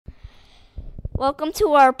Welcome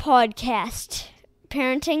to our podcast,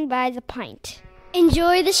 Parenting by the Pint.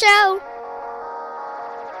 Enjoy the show.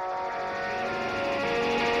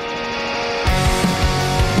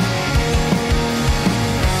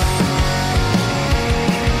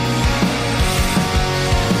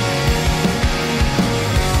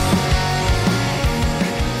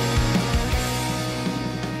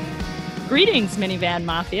 Greetings, Minivan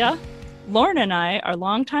Mafia. Lauryn and I are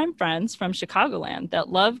longtime friends from Chicagoland that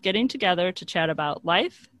love getting together to chat about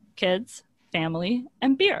life, kids, family,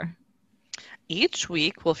 and beer. Each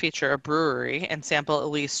week we'll feature a brewery and sample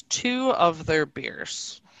at least 2 of their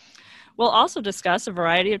beers. We'll also discuss a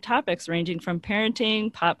variety of topics ranging from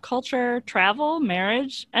parenting, pop culture, travel,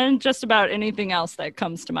 marriage, and just about anything else that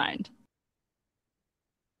comes to mind.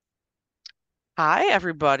 Hi,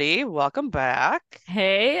 everybody. Welcome back.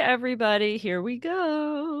 Hey, everybody. Here we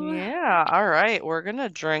go. Yeah, all right. We're going to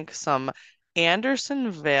drink some Anderson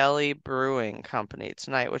Valley Brewing Company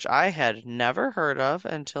tonight, which I had never heard of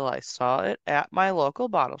until I saw it at my local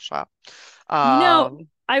bottle shop.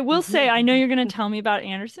 I will say, I know you're going to tell me about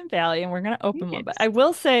Anderson Valley and we're going to open one, but I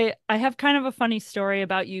will say I have kind of a funny story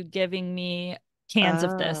about you giving me cans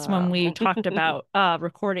of this when we talked about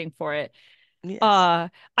recording for it. Yes. I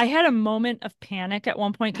had a moment of panic at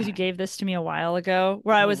one point because you gave this to me a while ago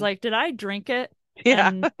where I was like, did I drink it? Yeah.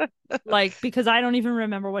 And because I don't even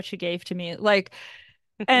remember what you gave to me.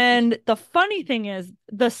 And the funny thing is,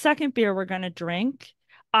 the second beer we're going to drink,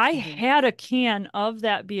 I had a can of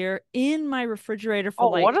that beer in my refrigerator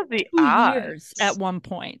for what are the 2 odds? years at one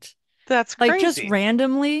point. That's crazy. Just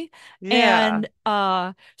randomly. Yeah.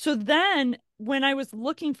 And so then when I was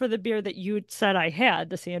looking for the beer that you had said I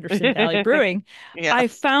had, this Anderson Valley Brewing,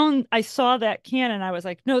 Yes. I saw that can and I was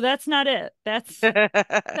like, no, that's not it. That's the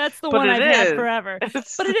one I've had forever.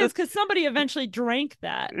 But it is because somebody eventually drank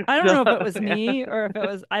that. I don't know if it was me or if it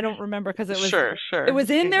was, I don't remember because it was Sure. It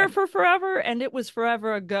was in there for forever and it was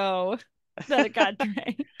forever ago that it got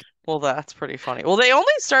drank. Well, that's pretty funny. Well, they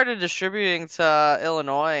only started distributing to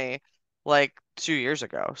Illinois like 2 years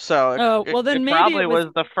ago. So then it maybe probably was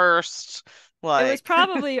the first it was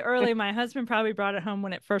probably early. My husband probably brought it home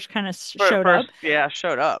when it first kind of showed up. Yeah,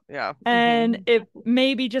 showed up. Yeah. And it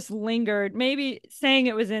maybe just lingered, maybe saying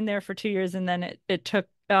it was in there for 2 years and then it took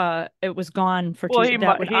it was gone for 2 years.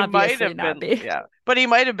 That would obviously not be. Yeah. But he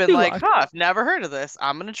might have been Too like, long. I've never heard of this.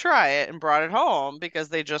 I'm gonna try it, and brought it home because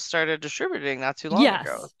they just started distributing not too long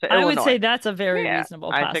ago to I Illinois. would say that's a very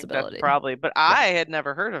reasonable I possibility. think that's probably, but I had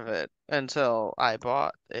never heard of it until I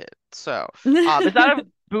bought it. So it's out of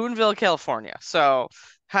Boonville, California. So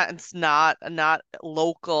it's not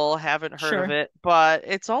local, haven't heard of it, but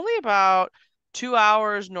it's only about 2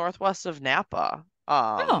 hours northwest of Napa.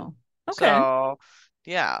 Okay. So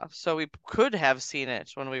yeah, so we could have seen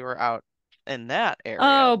it when we were out in that area.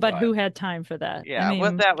 Oh, but who had time for that? Yeah, I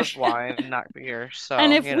mean, that was wine, not beer. So,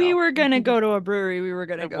 and if we were gonna go to a brewery, we were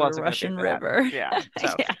gonna go to Russian River. Yeah.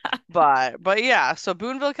 So, but yeah, so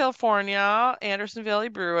Boonville, California, Anderson Valley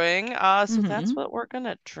Brewing. So that's what we're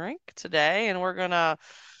gonna drink today, and we're gonna,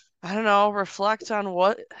 I don't know, reflect on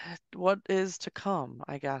what is to come,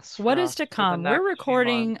 I guess. What is to come? We're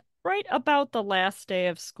recording right about the last day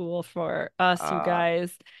of school for us, you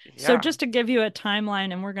guys. Yeah. So just to give you a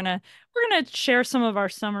timeline, and we're gonna share some of our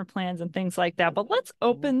summer plans and things like that. But let's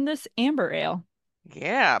open this amber ale.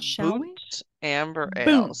 Yeah, shall we? Amber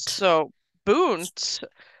ale. So Boont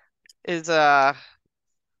is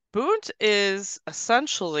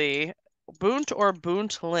essentially Boont or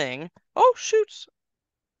Boontling. Oh shoot!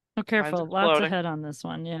 Oh, careful! Lots of head on this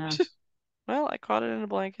one. Yeah. Well, I caught it in a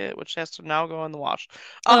blanket, which has to now go in the wash.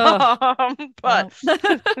 But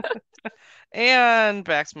and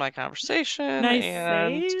back to my conversation. Nice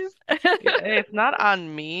and save. It's not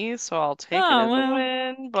on me, so I'll take it as a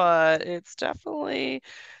win, but it's definitely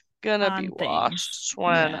gonna be washed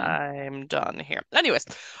when I'm done here. Anyways,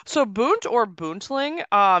 so Boont or Boontling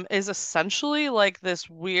is essentially like this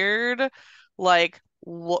weird, like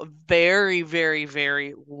very, very,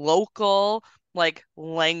 very local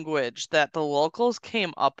language that the locals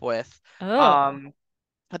came up with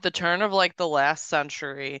at the turn of the last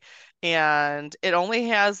century, and it only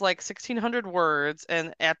has 1,600 words,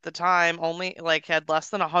 and at the time only had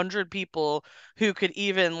less than 100 people who could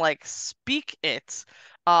even speak it.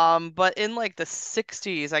 But in the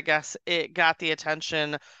 60s, I guess it got the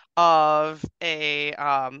attention of a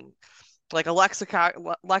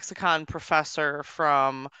lexicon professor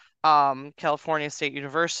from California State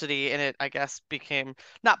University, and it, I guess, became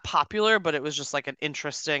not popular, but it was just an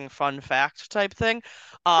interesting fun fact type thing.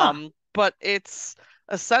 But it's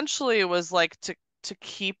essentially, it was to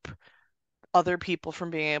keep other people from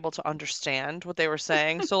being able to understand what they were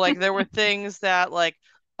saying. So like there were things that like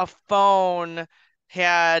a phone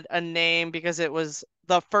had a name because it was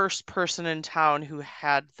the first person in town who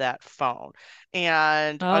had that phone.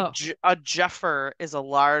 And Oh, a Jeffer is a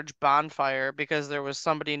large bonfire because there was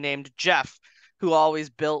somebody named Jeff who always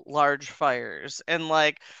built large fires. And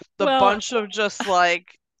like the well, bunch of just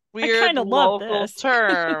like I weird kind of love local this.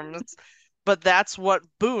 terms. But that's what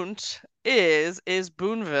Boont is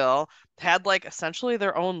Boonville had like essentially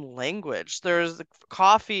their own language. There's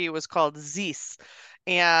coffee was called Zeus,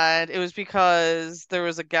 and it was because there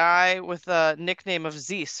was a guy with a nickname of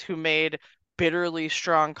Zeus who made bitterly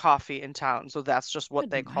strong coffee in town. So that's just what Good,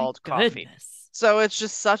 they my called coffee. goodness. So it's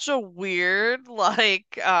just such a weird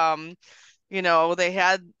they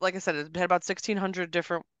had, like I said, it had about 1,600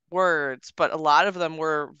 different words, but a lot of them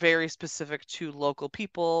were very specific to local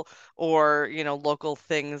people or, local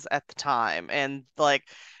things at the time. And like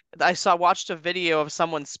watched a video of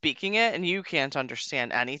someone speaking it and you can't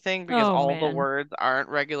understand anything because Oh all the man, words aren't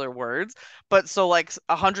regular words. But so like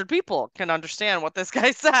 100 people can understand what this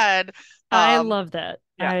guy said. I Um, love that.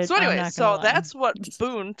 yeah. So I'm anyway, not gonna so lie. that's what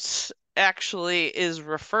Boont actually is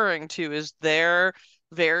referring to is their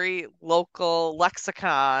very local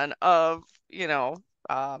lexicon of,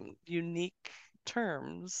 unique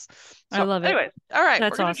terms. I So love it. anyways, all right,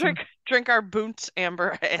 we're That's gonna awesome. drink our Boont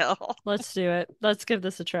Amber Ale. Let's do it. Let's give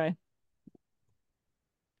this a try.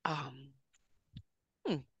 Um,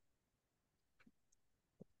 hmm,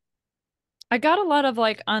 I got a lot of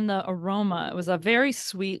like on the aroma. It was a very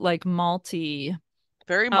sweet, like malty.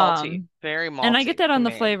 very malty, Um, very and I get malty that to on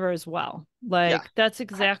the me. flavor as well. Yeah, Like that's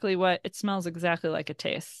exactly what it smells exactly like it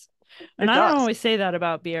tastes. And it I don't does. always say that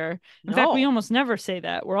about beer. In fact, we No, almost never say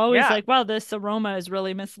that. We're always yeah, like, wow, this aroma is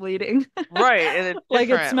really misleading. right, and it's Like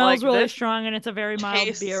it different. Like smells really this strong and it's a very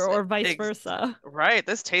mild beer, tastes or vice ex versa. right.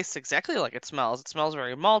 This tastes exactly like it smells. It smells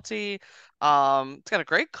very malty. It's got a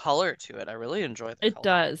great color to it. I really enjoy the It color.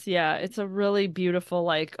 does, yeah. It's a really beautiful,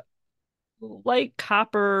 like light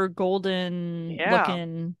copper, golden Yeah.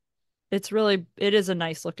 looking. It is a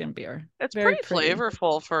nice looking beer. It's Very pretty pretty.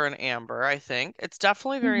 flavorful for an amber, I think. It's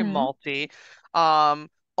definitely very Mm-hmm. malty. Um,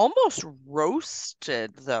 Almost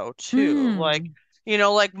roasted though, too. Like, Mm.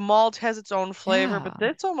 like malt has its own flavor, but Yeah.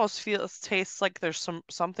 this almost tastes like there's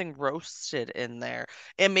something roasted in there.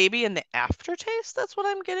 And maybe in the aftertaste, that's what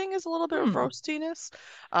I'm getting is a little bit of Hmm. roastiness.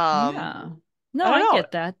 Um, Yeah. I No, don't I know.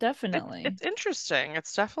 get that, definitely. It's interesting.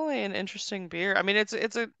 It's definitely an interesting beer. I mean,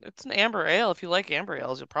 it's an amber ale. If you like amber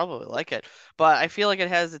ales, you'll probably like it. But I feel like it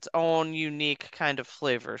has its own unique kind of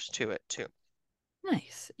flavors to it too.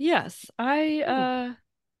 Nice. Yes. Hmm.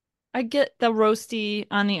 I get the roasty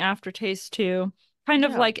on the aftertaste too. Kind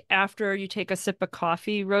of Yeah. like after you take a sip of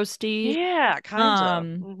coffee, roasty. Yeah, kind of.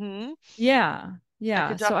 Um, yeah. I Yeah.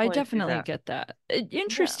 could So I definitely see definitely that. get that.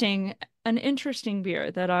 Yeah. An interesting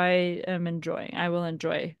beer that I am enjoying. I will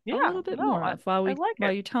enjoy a Yeah. little bit No, more of while I we like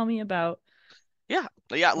while it. you tell me about Yeah.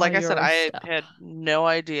 Yeah, all like I said, your I stuff. had no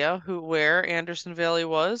idea where Anderson Valley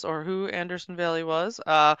was or who Anderson Valley was.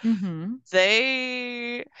 Mm-hmm.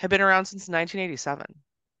 They have been around since 1987.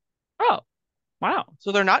 Oh, wow.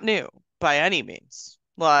 So they're not new by any means.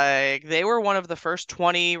 Like they were one of the first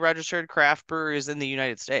 20 registered craft breweries in the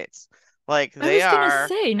United States. Like I they was gonna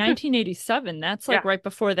are, say 1987. That's yeah, like right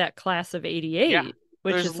before that class of yeah. 88,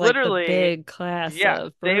 which There's is like the literally, big class yeah,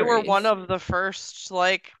 of they were one breweries. of the first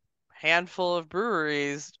like handful of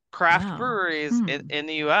breweries, craft Wow. breweries Hmm. in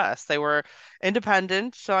the US. They were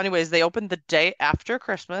independent. So anyways, they opened the day after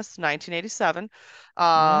Christmas, 1987.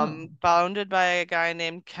 Wow. Founded by a guy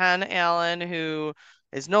named Ken Allen who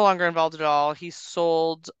is no longer involved at all. He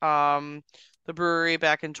sold the brewery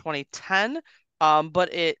back in 2010.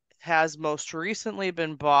 But it has most recently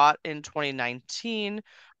been bought in 2019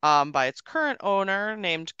 by its current owner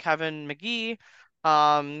named Kevin McGee.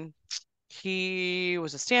 Um, he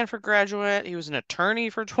was a Stanford graduate. He was an attorney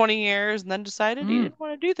for 20 years and then decided he Mm. didn't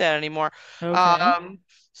want to do that anymore. Okay. Um,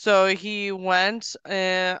 so he went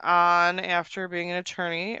on after being an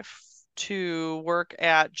attorney to work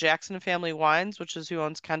at Jackson Family Wines, which is who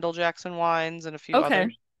owns Kendall Jackson Wines and a few Okay.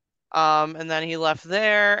 others. And then he left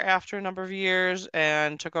there after a number of years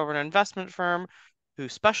and took over an investment firm who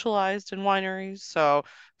specialized in wineries. So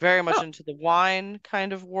very much Oh, into the wine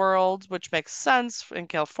kind of world, which makes sense in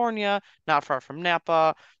California, not far from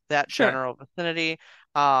Napa, that sure. general vicinity.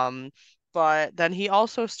 Um, but then he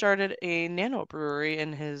also started a nano brewery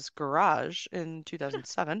in his garage in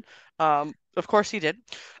 2007. Of course he did.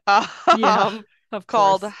 Yeah. Um, Of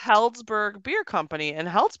called course. Heldsburg Beer Company, and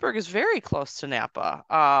Heldsburg is very close to Napa.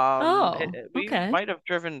 Oh, We okay. might have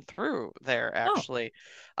driven through there Oh, actually.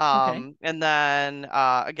 okay. And then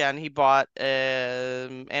again, he bought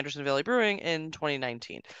Anderson Valley Brewing in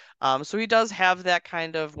 2019. So he does have that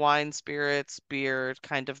kind of wine, spirits, beer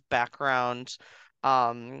kind of background.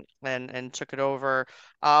 And took it over.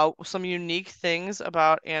 Some unique things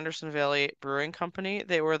about Anderson Valley Brewing Company.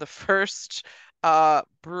 They were the first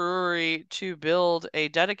brewery to build a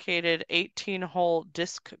dedicated 18-hole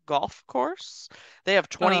disc golf course. They have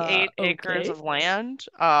 28 acres Okay. of land.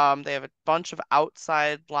 They have a bunch of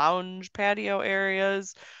outside lounge patio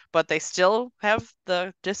areas, but they still have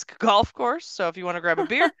the disc golf course. So if you want to grab a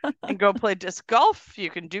beer and go play disc golf, you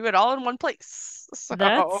can do it all in one place. So,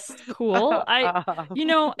 That's cool. um,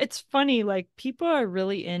 It's funny, like people are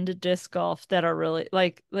really into disc golf that are really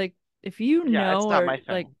like if you yeah, it's know not or my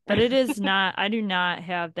like, thing. but it is not, I do not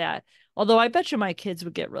have that. Although I bet you my kids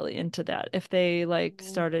would get really into that if they like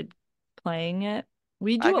started playing it.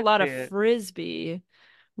 We I do a could lot see of it. frisbee.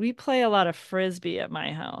 We play a lot of frisbee at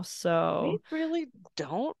my house. We So really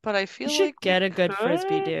don't, but I you feel should like we get a good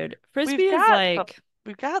frisbee, could. dude. We've Frisbee is got the like,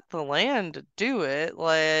 we've got the land to do it.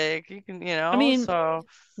 Like you can, I mean, so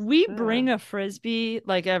we yeah. bring a frisbee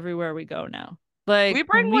like everywhere we go now. We Like bring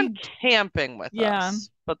when one we, camping with yeah. us,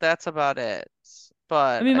 but that's about it.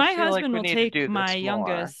 I But mean, I my feel like husband we will need to take do my this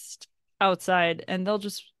more. youngest outside and they'll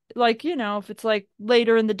just like, if it's like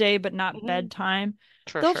later in the day but not Hmm. bedtime,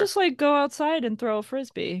 For they'll sure. just like go outside and throw a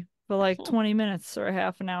frisbee for like 20 minutes or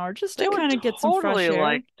half an hour just to They would kind of get some fresh totally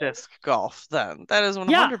air. like disc golf then. That is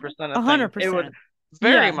Yeah, 100% a thing they would 100%.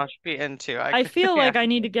 very Yeah. much be into. I I could, feel yeah. like I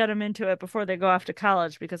need to get them into it before they go off to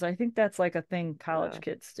college because I think that's like a thing college Yeah.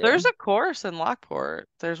 kids There's do. a course in Lockport.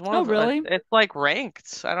 There's one Oh, of really? it's like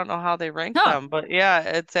ranked. I don't know how they rank Huh. them, but yeah,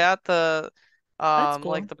 it's at the That's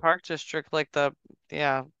like cool. the park district, like the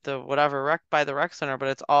yeah, the whatever rec by the rec center, but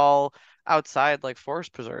it's all outside like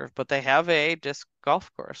forest preserve, but they have a disc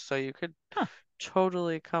golf course, so you could Huh.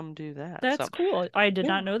 totally come do that. That's So, cool. I did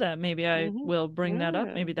yeah. not know that. Maybe I Hmm. will bring that up.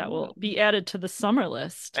 Yeah, Maybe that yeah. will be added to the summer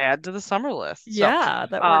list. Add to the summer list. So, Yeah,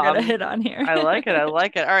 that we're gonna um, hit on here. I like it. I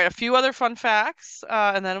like it. All right, a few other fun facts,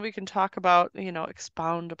 and then we can talk about,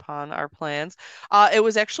 expound upon our plans. It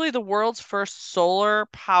was actually the world's first solar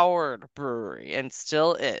powered brewery and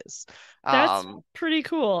still is. That's Um, pretty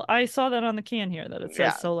cool. I saw that on the can here that it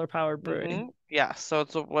says yeah. solar powered brewery. Yeah, so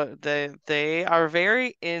it's what they are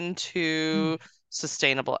very Mm. into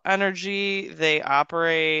sustainable energy. They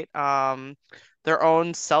operate their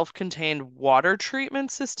own self-contained water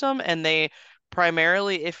treatment system, and they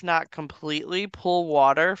primarily, if not completely, pull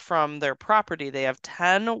water from their property. They have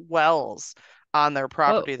 10 wells on their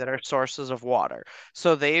Whoa. property that are sources of water.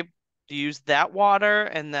 So they use that water,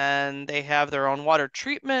 and then they have their own water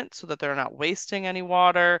treatment so that they're not wasting any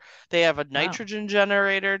water. They have a Wow. nitrogen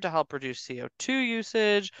generator to help reduce CO2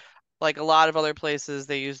 usage. Like a lot of other places,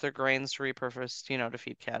 they use their grains to repurpose, to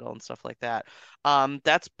feed cattle and stuff like that.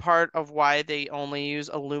 That's part of why they only use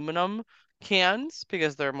aluminum cans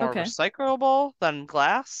because they're more Okay. recyclable than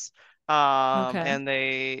glass. Okay. And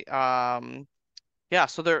yeah,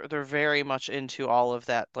 so they're very much into all of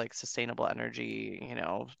that like sustainable energy,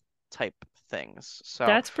 type things. So,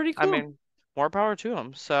 That's pretty I cool. mean, more power to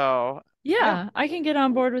them. So, yeah. Yeah, I can get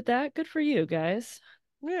on board with that. Good for you guys.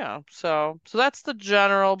 Yeah, so that's the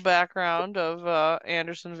general background of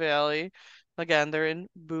Anderson Valley. Again, they're in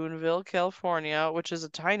Boonville, California, which is a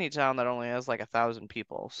tiny town that only has like 1,000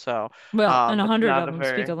 people. So, Well, and a it's hundred not of a them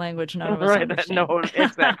speak very a language none of us right. No, understand.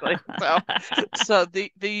 exactly. So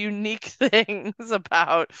the unique things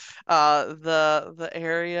about the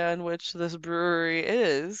area in which this brewery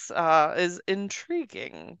is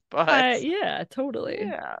intriguing, but Yeah,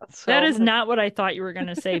 totally. yeah. That So I'm is gonna not what I thought you were going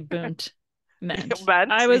to say Boont meant. vent.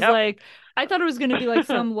 I was Yep. like, I thought it was going to be like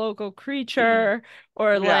some local creature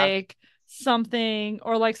or Yeah. like something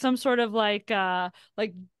or like some sort of like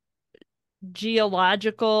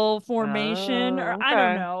geological formation or Oh, I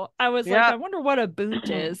don't okay. know. I was like, Yeah. I wonder what a Boont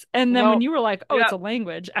is. And then when Nope. you were like, oh, it's Yep. a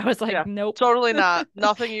language, I was like, Yeah. nope. Totally not.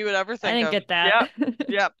 Nothing you would ever I think didn't of. get that. Yep.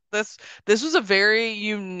 Yep. This was a very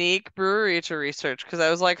unique brewery to research because I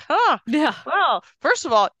was like, huh, Yeah, well, first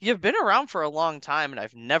of all, you've been around for a long time and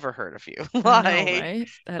I've never heard of you. I know, Like,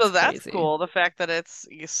 right? so That's that's crazy. cool. The fact that it's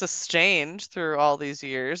sustained through all these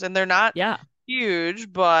years and they're not Yeah.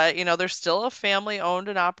 huge, but they're still a family owned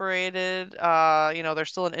and operated. They're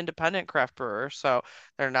still an independent craft brewer, so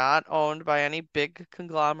they're not owned by any big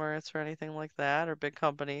conglomerates or anything like that or big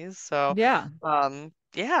companies. So, Yeah.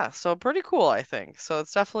 yeah, so pretty cool, I think. So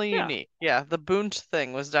it's definitely Yeah. unique. Yeah, the Boont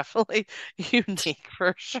thing was definitely unique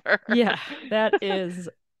for sure. Yeah, that is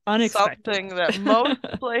Unexpected. Something that most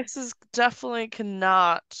places definitely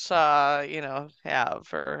cannot, have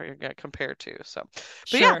or compare to. So,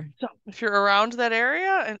 but yeah, Sure. so if you're around that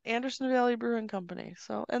area, and Anderson Valley Brewing Company.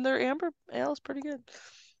 So, and their amber ale is pretty good.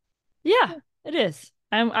 Yeah, it is.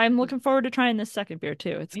 I'm looking forward to trying this second beer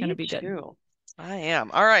too. It's going to Me be good. too. I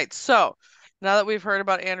am. All right. So now that we've heard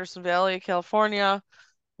about Anderson Valley, California,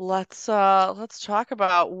 let's talk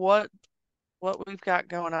about what we've got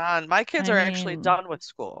going on. My kids I are actually mean, done with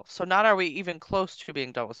school. So not are we even close to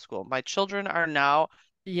being done with school. My children are now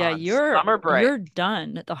yeah, on summer break. you're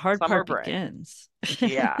done. The hard Summer part break. begins.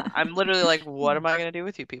 Yeah, I'm literally like, what am I gonna do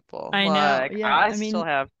with you people? I know. Like, Yeah. I I still mean,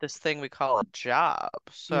 have this thing we call a job.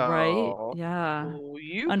 you're right. So, Yeah.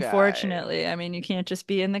 you guys. Unfortunately, I mean, you can't just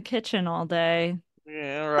be in the kitchen all day.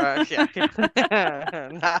 Yeah, right. Yeah.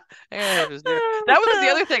 Nah, that was the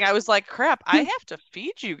other thing. I was like, crap, I have to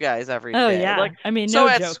feed you guys every Oh day. yeah. Like, I mean, so no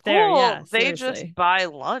at joke there. Yeah, school, they just seriously. buy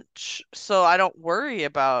lunch. So I don't worry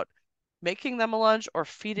about making them a lunch or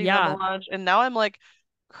feeding them a Yeah. lunch. And now I'm like,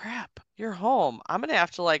 crap, you're home. I'm gonna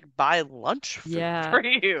have to like buy lunch food Yeah. for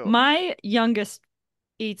you. My youngest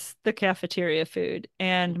eats the cafeteria food,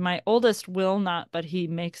 and Mhm. my oldest will not, but he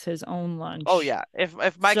makes his own Oh lunch. yeah. If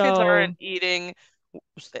my kids So,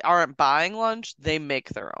 aren't buying lunch, they make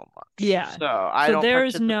their own lunch. yeah. So I So don't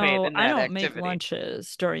participate in I that don't make activity.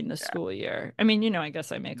 lunches during the Yeah. school year. I mean, I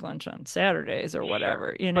guess I make lunch on Saturdays or Sure,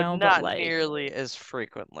 whatever, but but not like, nearly as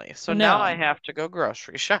frequently. So now I no. have to go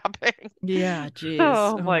grocery shopping. Yeah,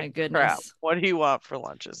 geez. Oh, I'm Oh like, my crap. goodness. What do you want for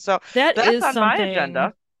lunches? So That that's is on my something,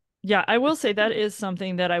 agenda. yeah, I will say that is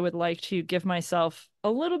something that I would like to give myself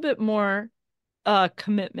a little bit more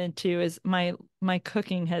commitment to is my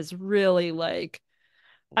cooking has really like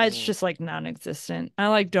it's Mm, just like non-existent. I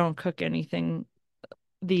like don't cook anything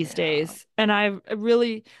these yeah. days. And I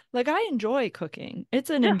really like I enjoy cooking. It's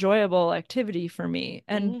an Yeah. enjoyable activity for me.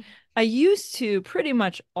 And Hmm. I used to pretty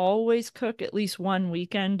much always cook at least one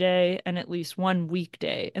weekend day and at least one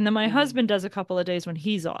weekday. And then my Hmm. husband does a couple of days when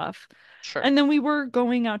he's off. Sure. And then we were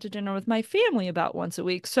going out to dinner with my family about once a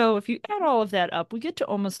week. So if you add all of that up, we get to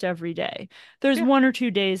almost every day. There's Yeah. 1 or 2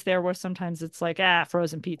 days there where sometimes it's like,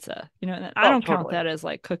 frozen pizza, and I Oh, don't count totally. that as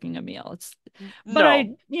like cooking a meal. But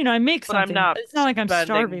No, I make but I'm something. not It's not like I'm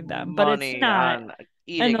starving them, spending but it's money not on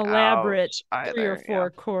an eating out elaborate three or either. Yeah.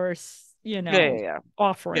 four course, Yeah. Yeah. Yeah.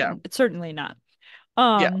 Yeah. offering. It's certainly not.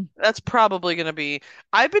 Yeah. Um, That's probably going to be.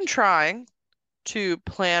 I've been trying to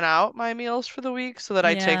plan out my meals for the week so that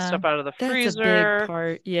I take yeah, stuff out of the that's a big freezer.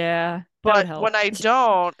 part. Yeah, that would But help. when I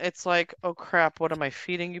don't, it's like, oh crap, what am I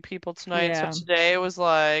feeding you people tonight? So Yeah. today it was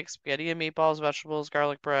like spaghetti and meatballs, vegetables,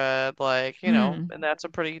 garlic bread, Mm, and that's a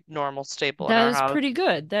pretty normal staple in that our is house. pretty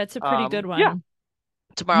good. That's a pretty good Yeah, one.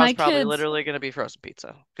 tomorrow's My probably kids, literally going to be frozen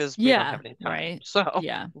pizza because we don't yeah, have any time. right. So,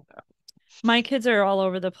 Yeah. My kids are all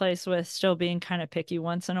over the place with still being kind of picky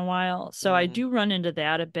once in a while. So I mm, do run into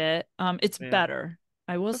that a bit. It's yeah, better.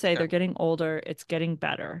 I will that's say they're good. getting older. It's getting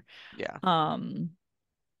better. Yeah, Um,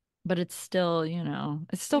 but it's still,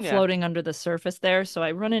 it's still yeah. floating under the surface there. So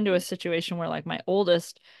I run into a situation where like my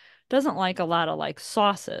oldest doesn't like a lot of like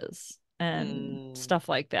sauces and Mm, stuff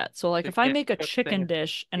like that. So like so you if I can't make a cook chicken things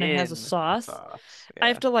dish and it has a in the sauce, sauce. I Yeah,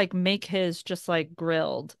 have to like make his just like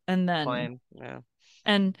grilled plain. Yeah.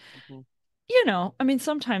 and Mhm. I mean,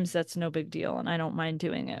 sometimes that's no big deal and I don't mind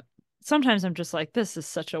doing it. Sometimes I'm just like, this is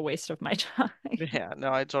such a waste of my time. Yeah,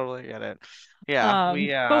 no, I totally get it. Yeah,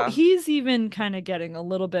 But he's even kind of getting a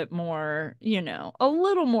little bit more, a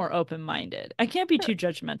little more open-minded. I can't be sure, too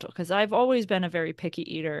judgmental because I've always been a very picky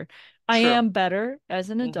eater. I true. am better as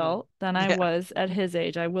an Hmm. adult than I Yeah. was at his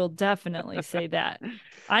age. I will definitely say that.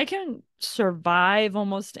 I can survive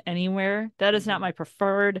almost anywhere. That is not Hmm. my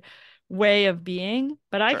preferred way of being,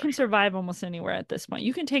 but I Sure, can sure. survive almost anywhere at this point.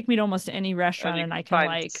 You can take me to almost any And restaurant you and I can can find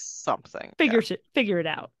like something. figure Yeah. figure it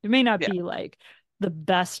out. It may not Yeah. be like the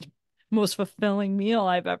best, most fulfilling meal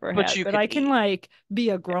I've ever But had, you but can I can eat. like be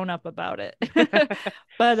a grown up about it.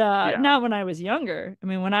 But Yeah. not when I was younger. I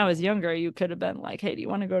mean, when I was younger, you could have been like, "Hey, do you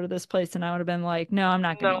want to go to this place?" And I would have been like, "No, I'm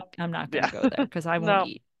not gonna No. eat. I'm not gonna Yeah. go there because I won't No.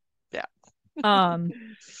 eat." Yeah. Um,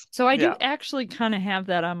 so I do Yeah. actually kind of have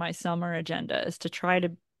that on my summer agenda is to try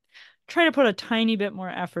to put a tiny bit more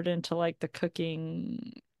effort into like the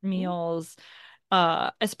cooking Mm. meals,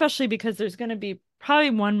 especially because there's going to be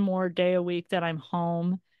probably one more day a week that I'm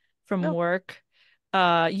home from No. work.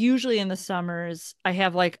 Usually in the summers, I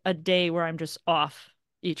have like a day where I'm just off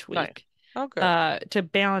each Nice. week. Oh, good. To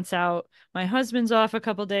balance out, my husband's off a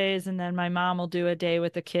couple days, and then my mom will do a day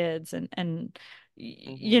with the kids, and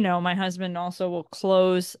Hmm. my husband also will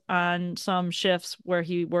close on some shifts where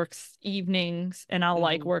he works evenings, and I'll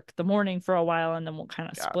like Hmm. work the morning for a while, and then we'll kind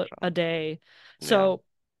of split Gotcha. a day. Yeah. So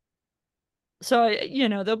So,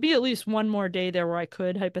 there'll be at least one more day there where I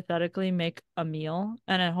could hypothetically make a meal.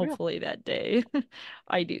 And then Yeah. hopefully that day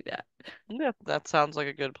I do that. Yeah, that sounds like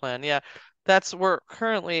a good plan. Yeah. We're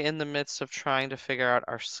currently in the midst of trying to figure out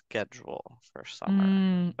our schedule for summer.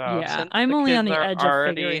 So Yeah, since I'm the only on kids the are edge of already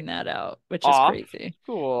figuring that out, which is off crazy.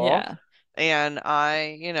 school Yeah. and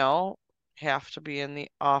I, have to be in the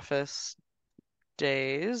office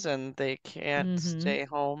days and they can't Mm-hmm. stay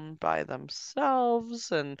home by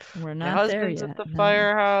themselves and We're my not there husband's at yet. the No.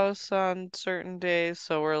 firehouse on certain days,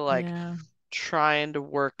 so we're like Yeah. trying to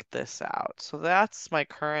work this out. So that's my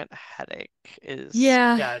current headache is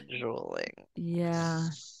Yeah. scheduling.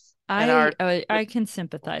 Yeah. And I can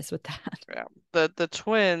sympathize with that. yeah, the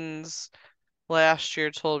twins last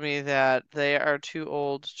year told me that they are too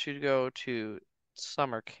old to go to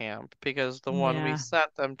summer camp because the one we Yeah.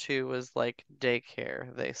 sent them to was like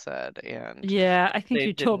daycare, they said, and Yeah, I think they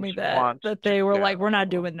you told didn't me that want to they were like, we're not go.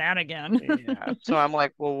 doing that again. Yeah. So I'm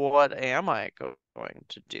like, well, what am I going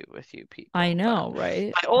to do with you I people then? know,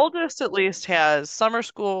 right? My oldest at least has summer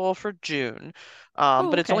school for June,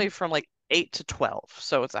 Oh, but it's okay. only from like 8 to 12,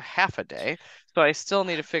 so it's a half a day. So I still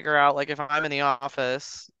need to figure out like if I'm in the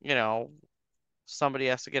office, somebody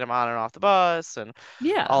has to get him on and off the bus and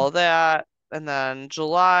Yeah. all of that. And then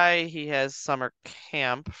July, he has summer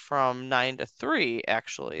camp from 9 to 3,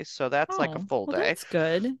 actually. So that's like a Oh, full well, day. that's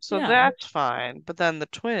good. So Yeah. that's fine. But then the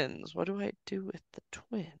twins, what do I do with the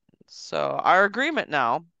twins? So our agreement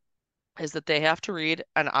now is that they have to read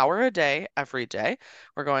an hour a day every day.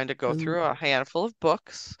 We're going to go through Ooh. a handful of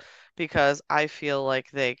books because I feel like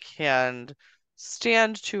they can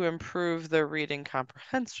stand to improve their reading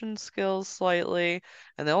comprehension skills slightly.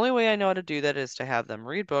 And the only way I know how to do that is to have them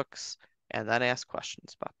read books and then ask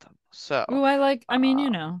questions about them. So, Ooh, I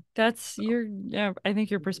mean, uh, that's yeah, I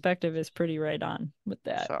think your perspective is pretty right on with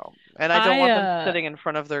that. and I don't I want them sitting in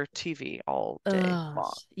front of their TV all day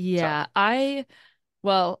long. So, yeah,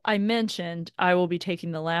 well, I mentioned I will be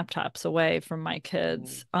taking the laptops away from my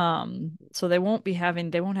mm, kids. So they won't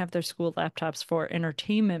have their school laptops for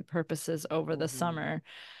entertainment purposes over the mhm, summer.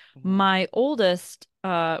 mhm. My oldest,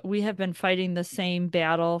 we have been fighting the same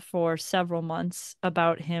battle for several months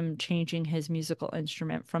about him changing his musical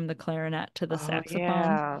instrument from the clarinet to the Oh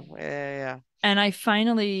saxophone. yeah, yeah, And I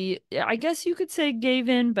finally, I guess you could say gave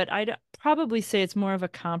in, but I'd probably say it's more of a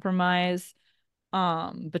compromise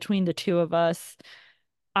between the two of us.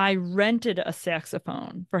 I rented a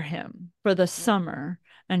saxophone for him for the yeah. summer,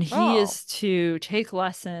 and he Oh, is to take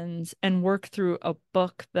lessons and work through a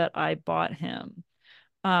book that I bought him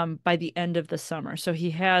by the end of the summer. So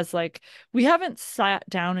he has like we haven't sat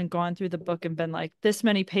down and gone through the book and been like this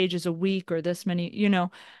many pages a week or this many,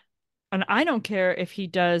 and I don't care if he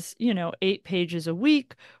does, 8 pages a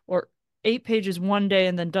week or 8 pages one day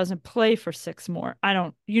and then doesn't play for six more. I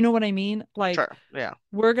don't, you know what I mean? Like, sure. Yeah,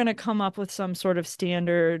 we're going to come up with some sort of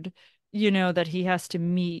standard, that he has to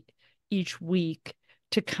meet each week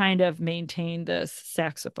to kind of maintain this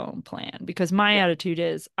saxophone plan. Because my yeah. attitude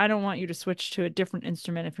is, I don't want you to switch to a different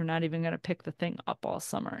instrument if you're not even going to pick the thing up all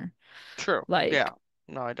summer. True. Like, Yeah.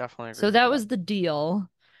 No, I definitely agree so with that that. was the deal.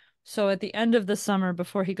 So at the end of the summer,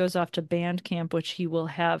 before he goes off to band camp, which he will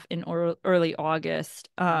have in early August,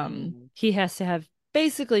 Mm. he has to have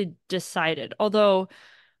basically decided. Although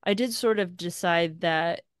I did sort of decide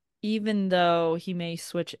that even though he may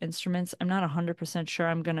switch instruments, I'm not 100% sure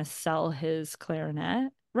I'm going to sell his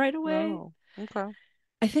clarinet right away. Oh, okay.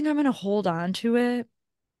 I think I'm going to hold on to it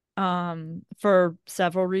for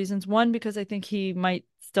several reasons. One, because I think he might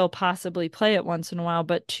still possibly play it once in a while,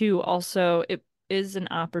 but two, also it is an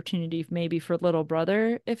opportunity maybe for little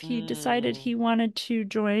brother if he decided Mm. he wanted to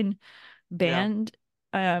join Yeah. band.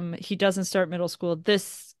 He doesn't start middle school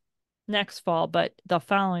this next fall, but the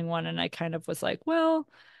following one, and I kind of was like, well,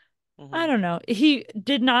 I Mm-hmm. don't know. He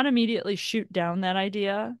did not immediately shoot down that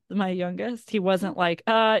idea, my youngest. He wasn't like,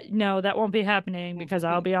 no, that won't be happening because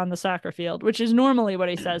I'll be on the soccer field, which is normally what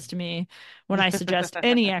he says to me when I suggest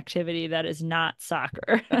any activity that is not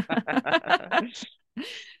soccer.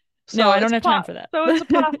 No, So I it's don't a have time for that. so it's a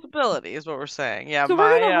possibility, is what we're saying. Yeah, So we're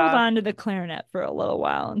gonna hold on to the clarinet for a little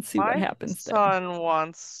while and see what my happens there. son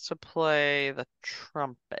wants to play the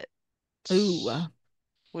trumpet. Ooh,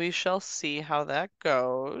 We shall see how that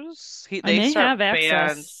goes. I They may start have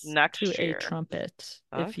band access to next a year. trumpet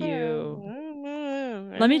if you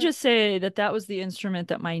let me Okay. just say that that was the instrument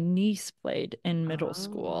that my niece played in middle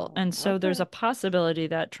school. Oh, And so there's okay. a possibility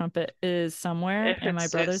that trumpet is somewhere If in my it's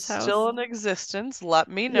brother's house. still in existence, let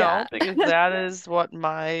me Yeah. know because that is what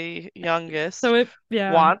my youngest So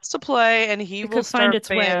yeah, wants to play, and he it will could find start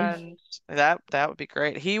its way. band. That would be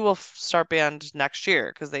great. He will start band next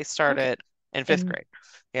year because they start Okay. it in fifth And grade.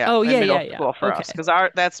 Yeah, Oh, in yeah, middle yeah, yeah. school for us, Okay. because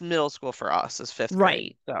that's middle school for us is fifth grade.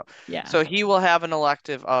 Right. So, Yeah. so he will have an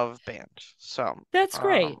elective of band. So, That's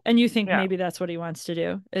great. And you think yeah, maybe that's what he wants to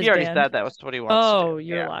do he is already band? said that was what he wants to do. Oh,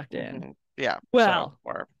 you're Yeah, locked in. yeah. So, Well,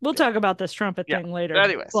 or we'll yeah, talk about this trumpet yeah. thing later,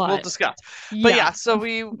 Anyways, we'll but discuss. But yeah, yeah, so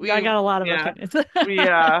I we got a lot of yeah opinions. we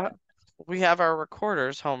we have our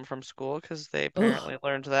recorders home from school because they Ugh. apparently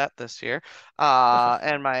learned that this year. Ugh.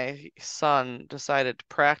 And my son decided to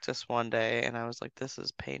practice one day, and I was like, this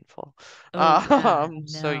is painful. Oh yeah,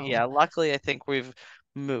 So yeah, no. luckily I think we've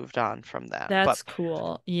moved on from that. But That's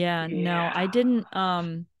cool. Yeah, no. yeah,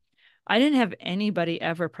 I didn't have anybody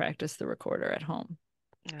ever practice the recorder at home.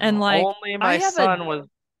 And no, like only I my have a son was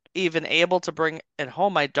even able to bring it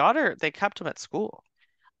home. My daughter, they kept him at school.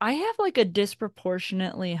 I have like a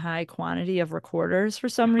disproportionately high quantity of recorders for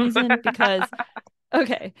some reason because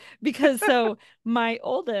okay, because so my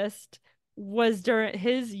oldest was during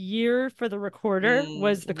his year for the recorder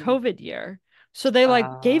was the Mm-hmm. COVID year. So they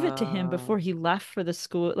like gave it to him Uh, before he left for the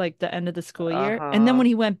school, like the end of the school year. And then uh-huh. when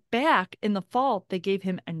he went back in the fall, they gave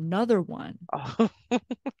him another one. Oh.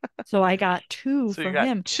 So I got two So you for got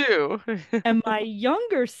him. two. And my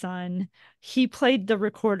younger son, he played the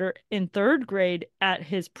recorder in third grade at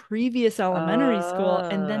his previous elementary school,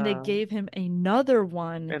 and then they Uh, gave him another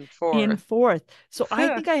one and in fourth. fourth. So I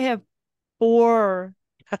think I have four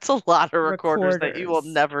That's a lot of recorders that you will recorders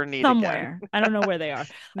never need again. somewhere. I don't know where they are.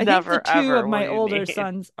 I think the Never, two of ever will my you older need.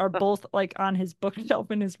 sons are both like on his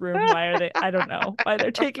bookshelf in his room. Why are they? I don't know why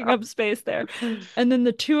they're taking up space there. And then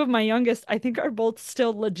the two of my youngest, I think, are both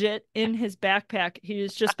still legit in his backpack.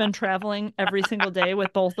 He's just been traveling every single day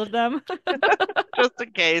with both of them. Just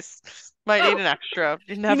in case. Might need an extra.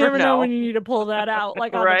 You You never never know when know. you need to pull that out,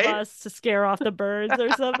 like on the Right? bus to scare off the birds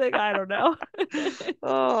or something. I don't know.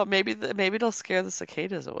 Oh, maybe it'll scare the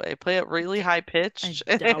cicadas away. Play it really high I pitched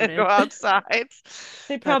doubt and go it. outside.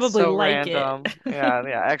 They That's probably so like it. random. Yeah,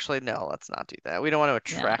 yeah. Actually, no, let's not do that. We don't want to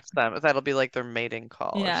Yeah. attract them. That'll be like their mating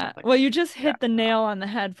call or Yeah. something. Well, you just Yeah, hit the no. nail on the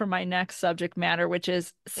head for my next subject matter, which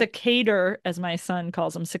is cicader, as my son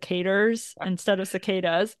calls them, cicaders instead of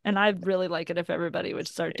cicadas. And I'd really like it if everybody would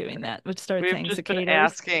start doing that, would start We've saying just been cicaders.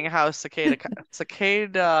 asking how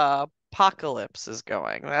cicada apocalypse is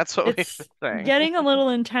going. That's what we've It's been saying. getting a little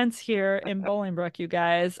intense here in Bolingbrook, you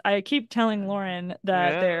guys. I keep telling Lauren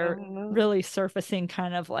that they're Yeah. really surfacing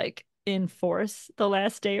kind of like in force the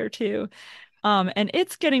last day or two. And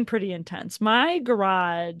it's getting pretty intense. My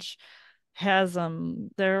garage has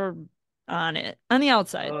they're on it on the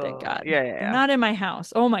outside, thank Oh, God. yeah, yeah, They're yeah. not in my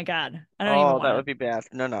house. Oh my God. I don't even Oh, want that to. would be bad.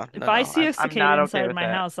 No, no, If no, I no. see a I'm cicada not okay inside with my that.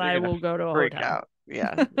 house, You're I gonna will go to a freak hotel. out.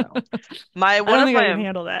 Yeah, no. My I don't think I can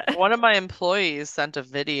handle that. one of my employees sent a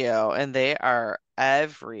video and they are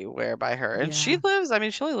everywhere by her. And she Yeah. lives, I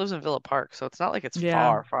mean, she only lives in Villa Park, so it's not like it's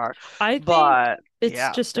Yeah. far, far. I think But it's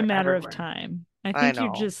yeah, just a they're matter of everywhere. time. I I think you know,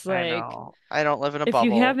 just I like know. I don't live in a if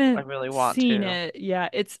you bubble. I haven't really want seen to. it, yeah,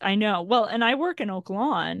 I know. Well, and I work in Oak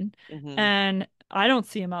Lawn Hmm. and I don't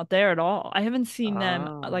see them out there at all. I haven't seen them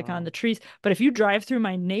like on Oh. the trees, but if you drive through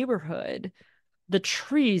my neighborhood, the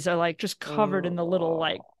trees are like just covered in the little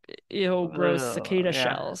like Oh. ew, gross Ugh, cicada yeah.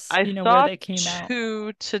 shells, I you know, where saw they came out.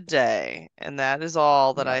 two today, and that is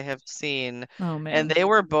all that Yeah. I have seen. Oh And man. they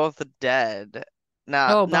were both dead.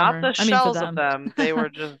 Oh, Not bummer. the I mean for shells of them. them, they were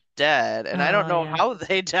just dead. And I don't know Yeah. how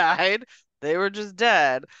they died. They were just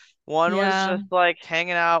dead. One was Yeah. just like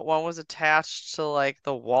hanging out, one was attached to like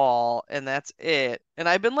the wall, and that's it. And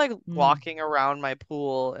I've been like Mm. walking around my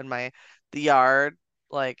pool and the yard,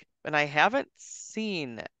 like, and I haven't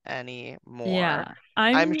seen any more. Yeah.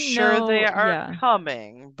 I'm I'm sure they no, are yeah.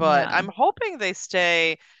 coming, but Yeah. I'm hoping they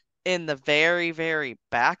stay in the very, very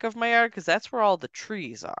back of my yard because that's where all the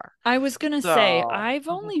trees are. I was gonna say, So, I've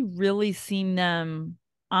only really seen them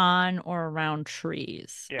on or around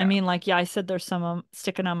trees. I yeah. mean, like, yeah, I said there's some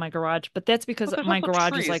sticking on my garage, but that's because But there's my also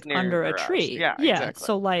garage is trees like near your under a garage. tree. Yeah, Yeah, exactly.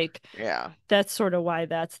 so like Yeah, that's sort of why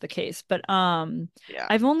that's the case. But yeah.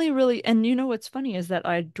 I've only really and you know what's funny is that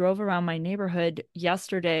I drove around my neighborhood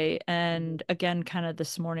yesterday Mhm. and again kind of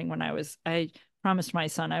this morning when I promised my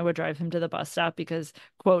son I would drive him to the bus stop because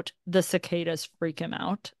quote the cicadas freak him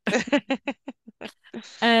out.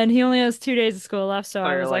 And he only has 2 days of school left, so So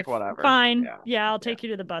I you're was like, like, whatever. fine, Yeah, yeah, I'll yeah, take you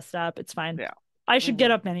to the bus stop. It's fine. yeah. I should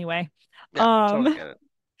get Hmm. up anyway. Yeah, totally Um, get it.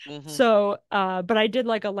 Hmm. so but I did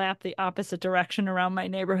like a lap the opposite direction around my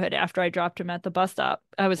neighborhood after I dropped him at the bus stop.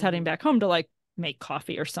 I was heading Hmm. back home to like make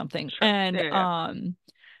coffee or something. Sure. And Yeah, yeah.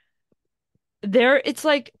 there it's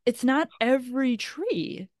like it's not every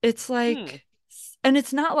tree. It's Hmm. like And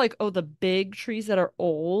it's not like, oh, the big trees that are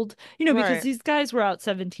old, because Right. these guys were out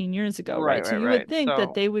 17 years ago, Right, right? So right, you would right. think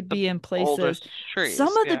that So they would the be in places. oldest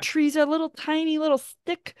Some trees, of the yeah. trees are little tiny little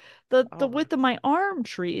stick, the Oh, width of my arm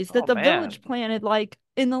trees that oh the village man. planted like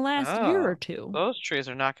in the last year or Oh, two. those trees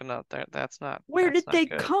are not gonna Where that's did not they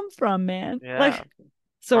good. come from, man? Yeah, Like,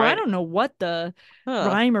 so I right. don't know what the Huh.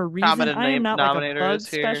 rhyme or reason. Common I am name not like a bug denominators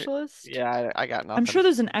here. specialist. Yeah, I got I'm nothing. sure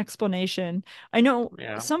there's an explanation. I know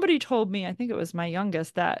Yeah. somebody told me, I think it was my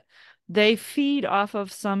youngest, that they feed off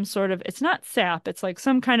of some sort of, it's not sap, it's like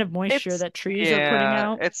some kind of moisture It's that trees are putting yeah,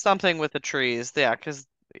 out. it's something with the trees. Yeah, because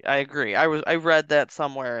I agree. I read that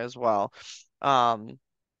somewhere as well. Um,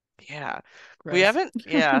 yeah. We Gross. haven't,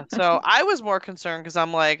 yeah. So I was more concerned because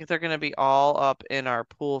I'm like, they're gonna be all up in our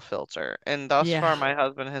pool filter. And thus Yeah. far my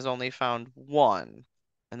husband has only found one,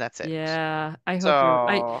 and that's it. Yeah. I hope you're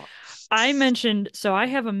So I mentioned, so I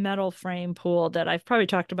have a metal frame pool that I've probably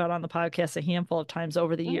talked about on the podcast a handful of times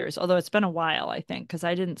over the mhm, years, although it's been a while, I think, because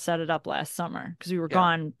I didn't set it up last summer because we were yeah.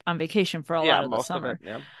 gone on vacation for a Yeah, lot of the most of it. summer.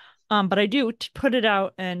 Yeah. But I do put it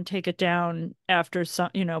out and take it down after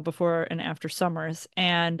some, before and after summers.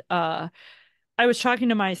 And I was talking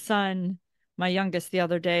to my son, my youngest, the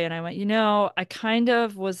other day, and I went, I kind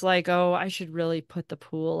of was like, oh, I should really put the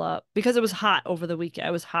pool up because it was hot over the weekend.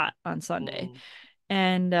 It was hot on Sunday. Mm.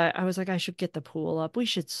 And I was like, I should get the pool up. We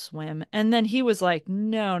should swim. And then he was like,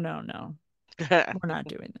 no, no, no, we're not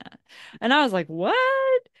doing that. And I was like, what?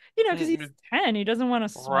 Because he's Mm, 10. He doesn't want to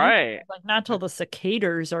swim. right. Like, not till the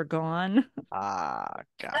cicadas are gone. Ah,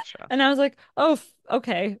 gotcha. And I was like, oh,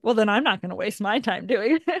 okay. Well, then I'm not going to waste my time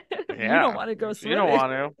doing it. If you don't Yeah. want to go If you don't swimming.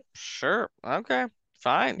 want to, sure. Okay.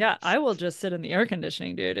 Fine. Yeah, I will just sit in the air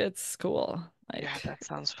conditioning, dude. It's cool. Yeah, Like, that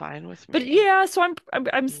sounds fine with but me. yeah, so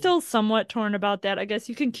I'm Mm. still somewhat torn about that. I guess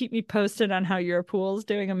you can keep me posted on how your pool's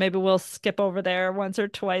doing, and maybe we'll skip over there once or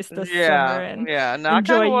twice this summer Yeah, and yeah. Knock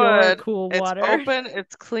enjoy on your wood. cool It's water. open,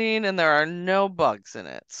 it's clean, and there are no bugs in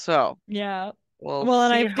it. So Yeah. we'll Well,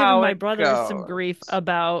 and see I've given how my it brother some grief goes.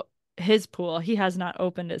 about his pool. He has not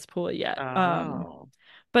opened his pool yet. Oh.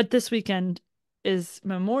 But this weekend is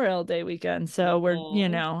Memorial Day weekend, so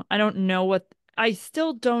Mhm. I don't know I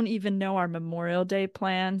still don't even know our Memorial Day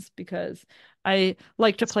plans because I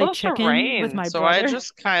like to It's play supposed to chicken with rain, my so I brother.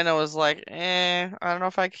 just kind of was like, I don't know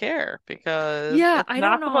if I care because Yeah, it's I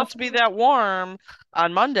don't not know supposed if to be that warm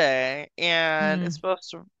on Monday, and mm,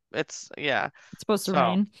 yeah. it's supposed to So,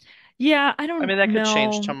 rain. Yeah, I I don't mean, that could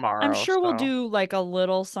change know. I'm tomorrow, sure we'll so. do like a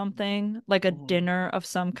little something, like a Mhm. dinner of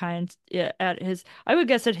some kind at his, I would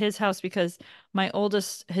guess at his house because my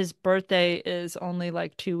oldest, his birthday is only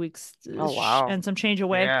like 2 weeks Oh, wow. and some change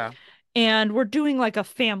away. Yeah. And we're doing like a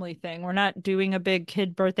family thing. We're not doing a big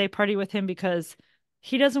kid birthday party with him because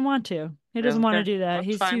he doesn't want to. He He doesn't doesn't want to care. do that.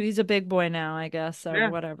 That's fine. He's a big boy now, I guess, or Yeah,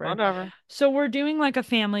 whatever. whatever. So we're doing like a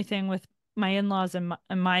family thing with my in-laws and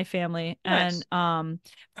my family and Nice.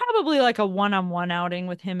 probably like a one-on-one outing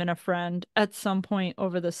with him and a friend at some point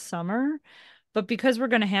over the summer. But because we're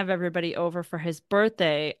going to have everybody over for his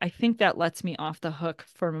birthday, I think that lets me off the hook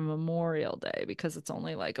for Memorial Day because it's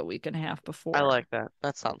only like a week and a half I before. like that.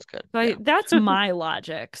 That sounds good. So Yeah. that's my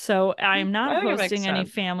logic. So I'm not I think it makes hosting any sense.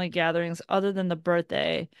 family gatherings other than the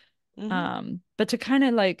birthday. Hmm. But to kind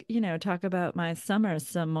of like, talk about my summer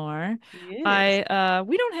some more. Yes.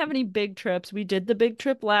 We don't have any big trips. We did the big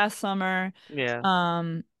trip last summer. Yeah.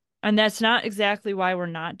 Um, and that's not exactly why we're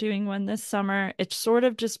not doing one this summer. It sort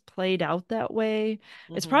of just played out that way.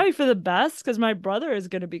 It's Hmm. probably for the best because my brother is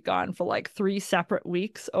going to be gone for like 3 separate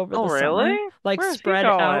weeks over Oh, the really? summer, like Where is he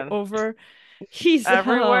spread out going? over.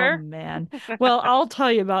 Oh Everywhere? man. Well, I'll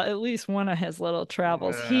tell you about at least one of his little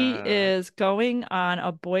travels. He Uh, is going on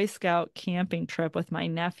a Boy Scout camping trip with my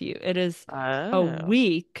nephew. It is a oh.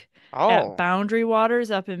 week at Oh. Boundary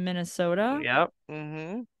Waters up in Minnesota. Yep.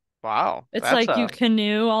 Hmm. Wow. It's That's like you a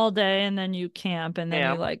canoe all day and then you camp and then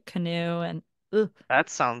you camp. like canoe and ugh. That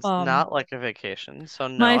sounds um not like a vacation. So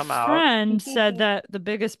no, my I'm out. friend said that the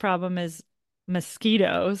biggest problem is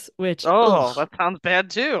mosquitoes, which Oh, ugh, that sounds bad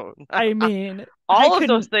too. I mean, I All of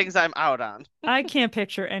those couldn't things I'm out on. I can't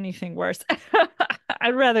picture anything worse.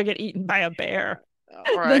 I'd rather get eaten by a bear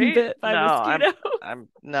than Right? bit by No, mosquitoes.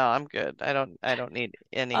 I'm good. I don't need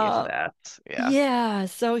any of Uh, that. Yeah. yeah,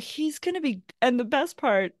 so he's gonna be, and the best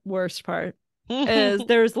part, worst part, is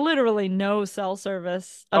there's literally no cell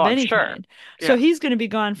service Oh, of I'm any sure. kind. So Yeah. he's gonna be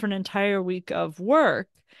gone for an entire week of work,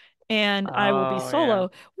 and I will be Oh, yeah.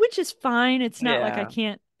 solo, which is fine. It's not like I Yeah.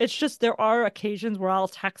 can't. It's just there are occasions where I'll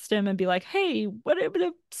text him and be like, "Hey, what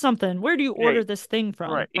something? Where do you Yeah. order this thing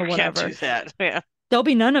Right. from You or can't whatever?" do that. Yeah. there'll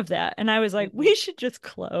be none of that. And I was like, we should just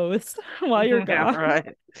close while you're gone.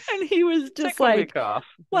 Right. And he was just Take a like, week off.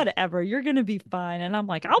 whatever, you're going to be fine. And I'm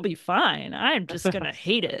like, I'll be fine. I'm just going to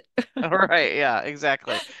hate it. Right. Yeah,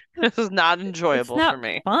 exactly. This is not enjoyable It's for not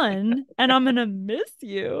me. fun. And I'm going to miss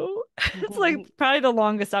you. It's like probably the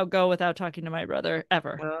longest I'll go without talking to my brother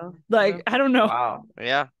ever. Like, I don't know. Wow.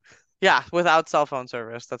 Yeah. Yeah, without cell phone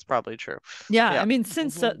service, that's probably true. Yeah, I mean,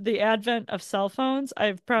 since the advent of cell phones,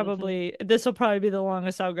 I've probably this will probably be the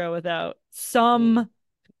longest I'll go without some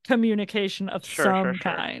communication of some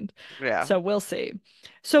kind. Yeah. So we'll see.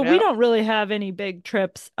 So we don't really have any big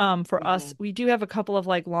trips for us. We do have a couple of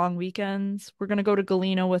like long weekends. We're gonna go to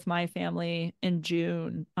Galena with my family in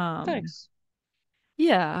June. Nice.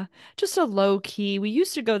 Yeah, just a low key. We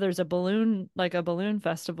used to go, there's a balloon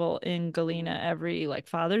festival in Galena every like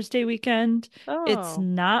Father's Day weekend. It's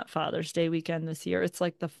not Father's Day weekend this year. It's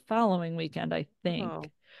like the following weekend, I think.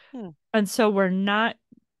 And so we're not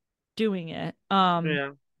doing it.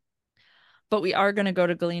 Yeah. But we are going to go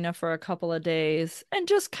to Galena for a couple of days and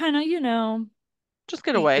just kind of, just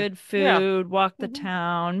get eat away. Good food, walk the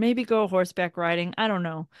town, maybe go horseback riding. I don't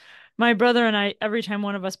know. My brother and I, every time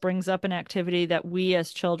one of us brings up an activity that we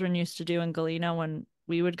as children used to do in Galena when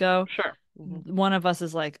we would go, one of us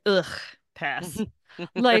is like, ugh, pass.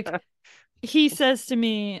 Like he says to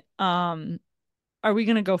me, are we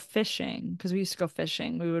going to go fishing? Because we used to go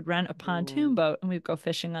fishing. We would rent a pontoon boat and we'd go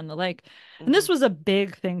fishing on the lake. And this was a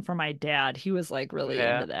big thing for my dad. He was like really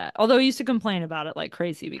into that. Although he used to complain about it like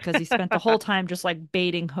crazy because he spent the whole time just like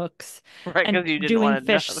baiting hooks and doing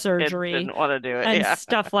fish surgery didn't want to do it. and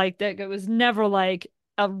stuff like that. It was never like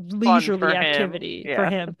a leisurely activity for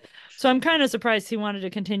him. So I'm kind of surprised he wanted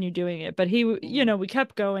to continue doing it. But he, we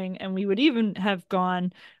kept going and we would even have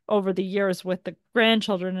gone over the years with the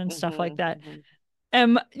grandchildren and stuff like that.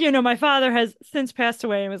 And, my father has since passed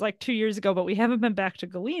away. It was like 2 years ago, but we haven't been back to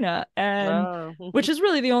Galena, and which is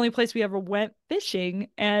really the only place we ever went fishing.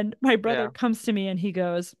 And my brother comes to me and he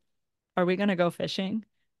goes, are we going to go fishing?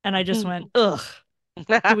 And I just went, ugh,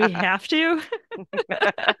 do we have to?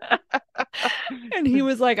 And he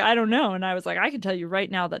was like, I don't know. And I was like, I can tell you right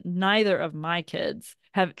now that neither of my kids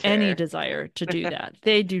have any desire to do that.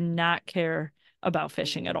 They do not care about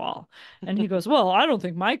fishing at all. And he goes, well, I don't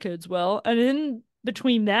think my kids will. And in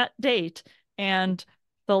between that date and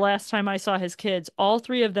the last time I saw his kids, all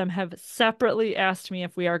three of them have separately asked me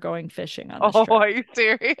if we are going fishing on this trip. Are you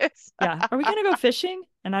serious? Yeah. Are we going to go fishing?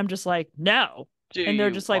 And I'm just like, no. And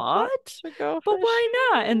they're just like, what? But why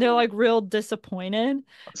not? And they're like real disappointed.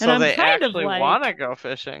 So and I'm they kind actually of like, want to go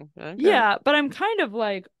fishing. Okay. Yeah, but I'm kind of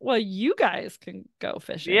like, well, you guys can go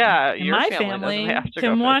fishing. Yeah, and my family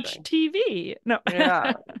can watch TV. No.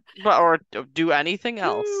 Yeah. Or do anything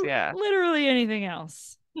else. Yeah. Literally anything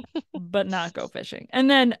else. But not go fishing. And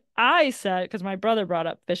then I said, because my brother brought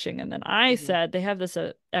up fishing, and then I said they have this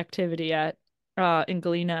activity in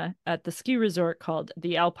Galena at the ski resort called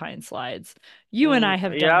the Alpine Slides. You and I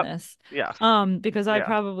have done this. Yeah. Because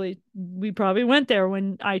we probably went there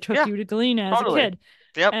when I took you to Galena as a kid.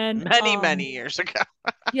 Yep. And many years ago.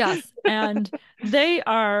 Yes. And they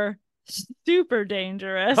are super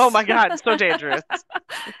dangerous. Oh my God, so dangerous.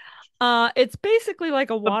 It's basically like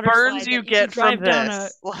a water burns slide you that get you drive from down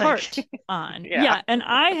this. a cart on. Yeah, and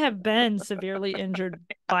I have been severely injured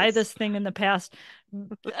by this thing in the past,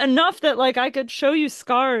 enough that like I could show you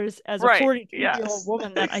scars as a 42-year-old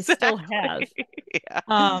woman that I still have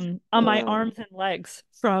on my arms and legs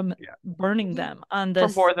from burning them on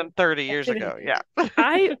this from more than 30 years ago. Yeah.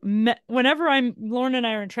 Whenever Lauren and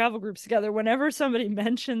I are in travel groups together, whenever somebody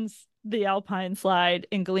mentions the Alpine slide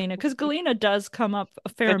in Galena, because Galena does come up a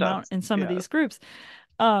fair amount in some of these groups,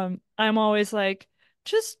 I'm always like,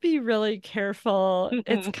 just be really careful.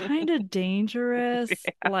 It's kind of dangerous.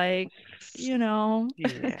 Like,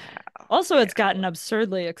 Also, it's gotten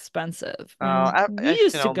absurdly expensive. When we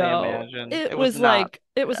used to go, it was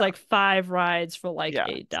like 5 rides for like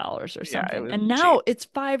 $8 or something. And now it's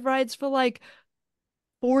 5 rides for like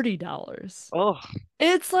 $40. Oh,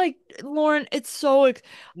 it's like, Lauren, it's so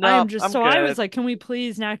I was like, can we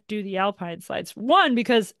please not do the Alpine slides? 1,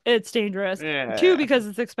 because it's dangerous. 2, because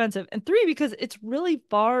it's expensive, and 3, because it's really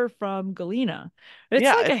far from Galena. It's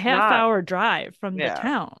like a half-hour drive from the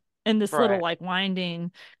town in this little like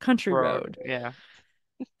winding country road. Yeah.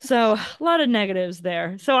 So a lot of negatives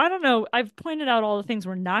there. So I don't know. I've pointed out all the things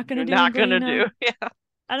we're not going to do. Not going to do. Yeah.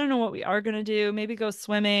 I don't know what we are going to do. Maybe go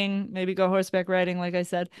swimming, maybe go horseback riding, like I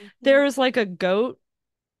said. There's like a goat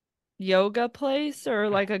yoga place or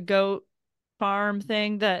like a goat farm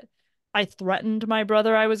thing that I threatened my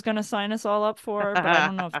brother I was going to sign us all up for, but I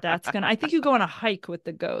don't know if that's going to... I think you go on a hike with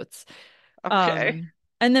the goats. Okay.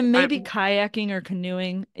 And then maybe kayaking or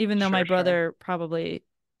canoeing, even though my Sure, sure. brother probably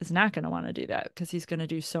is not going to want to do that because he's going to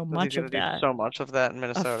do so Because he's much gonna of do that so much of that in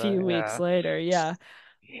a Minnesota. few weeks Yeah. later. Yeah.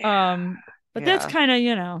 Yeah. But that's Yeah. kind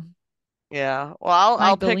of, Yeah. Well,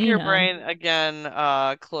 I'll my pick your Galena. brain again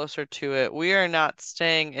closer to it. We are not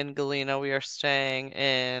staying in Galena. We are staying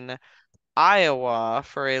in Iowa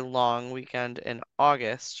for a long weekend in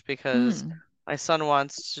August because Mm. my son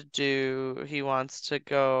he wants to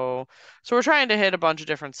go. So we're trying to hit a bunch of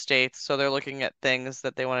different states. So they're looking at things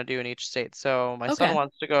that they want to do in each state. So my son Okay.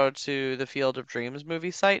 wants to go to the Field of Dreams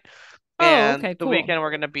movie site. Oh, And okay, the cool. weekend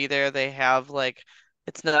we're going to be there, they have like,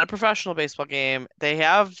 it's not a professional baseball game. They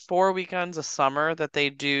have 4 weekends a summer that they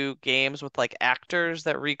do games with like actors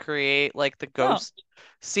that recreate like the Oh, ghost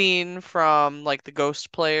scene from like the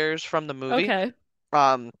ghost players from the movie. okay.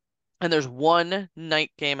 Um, and there's one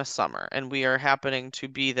night game a summer, and we are happening to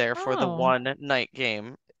be there for the Oh, one night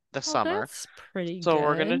game this well, summer. that's pretty So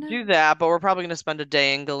we're gonna good. do that, but we're probably gonna spend a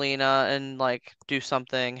day in Galena and like do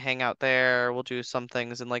something, hang out there. We'll do some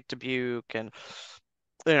things in like Dubuque and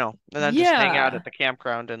and then just hang out Yeah. at the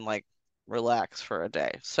campground and like relax for a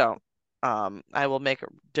day. So, I will make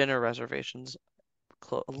dinner reservations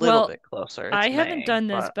a little Well, bit closer. I It's haven't May, done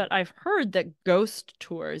this, but but I've heard that ghost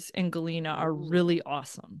tours in Galena are ooh, really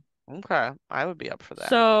awesome. okay, I would be up for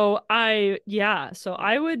that. So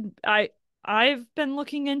I've been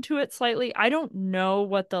looking into it slightly. I don't know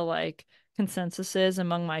what the like consensus is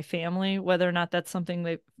among my family, whether or not that's something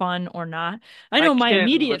they fun or not. I My know my kids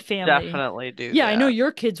immediate would family, definitely do yeah, I know that.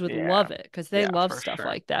 your kids would Yeah, love it because they yeah, love for stuff sure.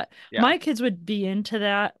 like that. Yeah. My kids would be into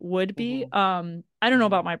that, would be. Hmm. I don't know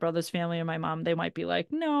Hmm. about my brother's family and my mom. They might be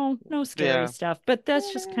like, no, no scary Yeah. stuff. But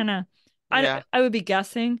that's just Eh, kind of yeah, I would be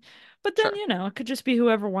guessing. But then, sure. it could just be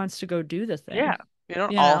whoever wants to go do the Yeah, thing, you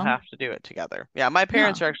don't you all know? have to do it together. Yeah, my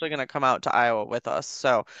parents No. are actually going to come out to Iowa with us.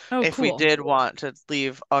 So Oh, if we cool. did want to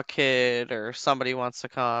leave a kid or somebody wants to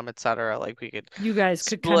come, etc., like we could You guys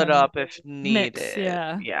could kind split of up if mix. needed.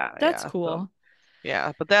 Yeah. Yeah, That's yeah. So cool.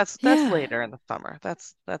 yeah, but that's Yeah. later in the summer.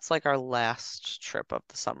 That's like our last trip of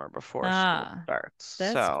the summer before school Ah, starts.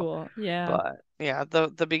 that's So, cool. Yeah. but yeah,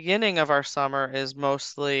 the beginning of our summer is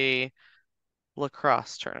mostly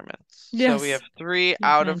lacrosse tournaments. So we have Yes. three You've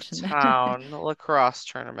out of mentioned that. town lacrosse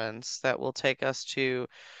tournaments that will take us to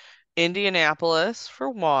Indianapolis for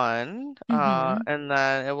one, Mm-hmm. and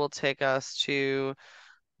then it will take us to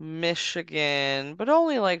Michigan, but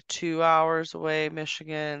only like 2 hours away,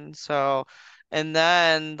 Michigan. So, and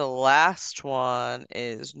then the last one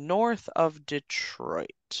is north of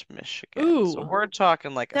Detroit, Michigan. So Ooh, we're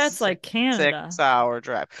talking like a that's like six Canada. hour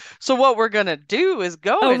drive. So what we're gonna do is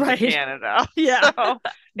go Oh, into right. Canada. Yeah. So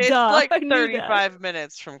it's Duh. like I knew that. 35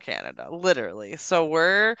 minutes from Canada, literally. So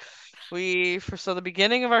so the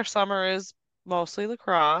beginning of our summer is mostly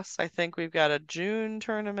lacrosse. I think we've got a June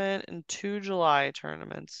tournament and two July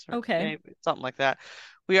tournaments, or Okay. maybe something like that.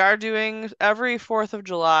 We are doing every 4th of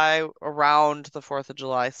July, around the 4th of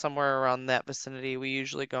July, somewhere around that vicinity. We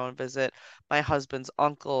usually go and visit my husband's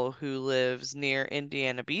uncle who lives near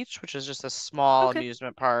Indiana Beach, which is just a small Okay.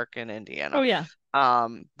 amusement park in Oh, Indiana. yeah.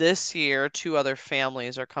 This year, two other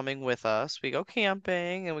families are coming with us. We go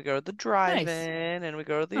camping and we go to the Nice. drive-in and we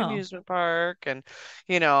go to the Oh, amusement park and,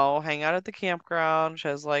 hang out at the campground, which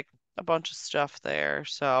has like a bunch of stuff there.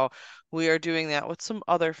 So we are doing that with some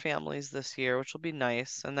other families this year, which will be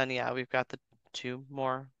nice. And then, yeah, we've got the two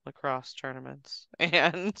more lacrosse tournaments.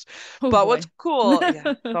 oh But what's boy. cool, yeah,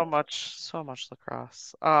 so much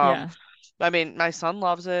lacrosse. Yeah. I mean, my son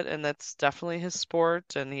loves it, and that's definitely his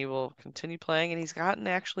sport, and he will continue playing, and he's gotten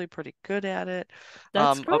actually pretty good at it.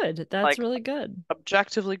 That's Up, good. That's like really good.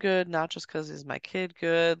 objectively good, not just because he's my kid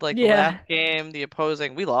good. Like the last Yeah. game,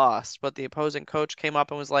 we lost, but the opposing coach came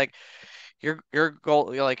up and was like, your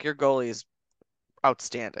goalie's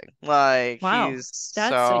outstanding. Like Wow. he's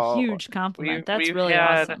That's a so huge compliment. That's we've really had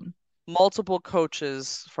awesome. multiple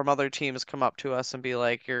coaches from other teams come up to us and be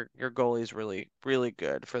like, your goalie's really, really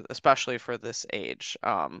good especially for this age.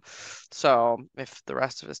 So if the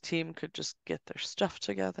rest of his team could just get their stuff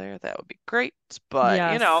together, that would be great. But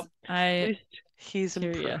Yes, at I least he's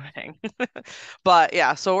hear you. improving. But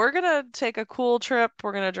yeah, so we're gonna take a cool trip.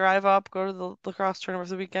 We're gonna drive up, go to the lacrosse tournament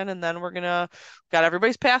for the weekend, and then got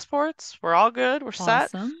everybody's passports. We're all good. We're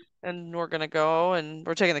set. Awesome. And we're gonna go and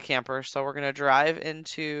we're taking the camper, so we're gonna drive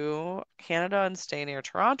into Canada and stay near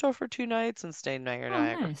Toronto for 2 nights and stay near Oh,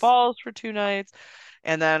 Niagara nice. Falls for 2 nights.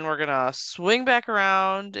 And then we're gonna swing back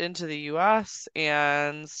around into the US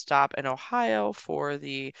and stop in Ohio for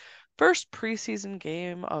the first preseason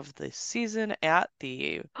game of the season at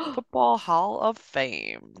the Football Hall of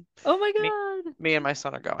Fame. Oh my Me, God. me and my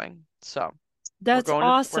son are going. So That's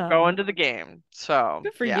We're going awesome. to the game. So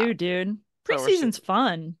Good for yeah. you, dude. So we're Preseason's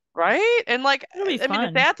fun. right? And like, It'll be I mean,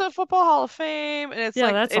 it's fun. at the Football Hall of Fame, and it's Yeah,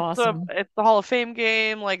 like that's awesome. it's the Hall of Fame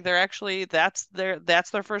game. Like they're actually that's their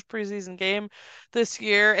first preseason game this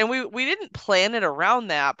year, and we didn't plan it around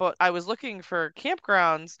that, but I was looking for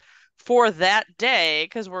campgrounds for that day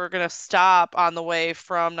because we're gonna stop on the way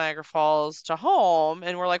from Niagara Falls to home,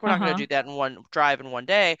 and we're like, we're not gonna Uh-huh. do that in one drive in one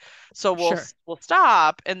day, so Sure. we'll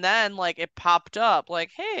stop, and then like it popped up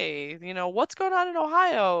like, hey, what's going on in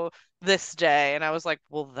Ohio this day? And I was like,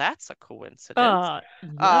 well, that's a coincidence.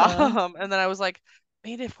 Yeah. And then I was like,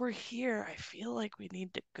 man, if we're here, I feel like we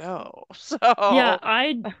need to go. Yeah, So,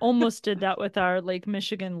 I almost did that with our Lake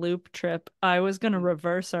Michigan loop trip. I was going to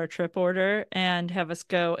reverse our trip order and have us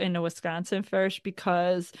go into Wisconsin first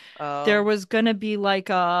because there oh, was going to be like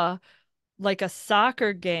a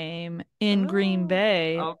soccer game in Green oh,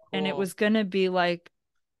 Bay, oh, and it cool. was going to be like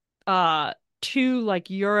uh two like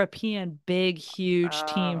European big huge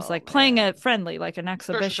teams Oh like playing a man. friendly like an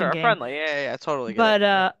Sure, sure, exhibition sure. game. Friendly. Yeah, yeah, yeah, I totally get it. But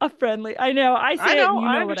Yeah. a friendly, I know, I I say it and know, you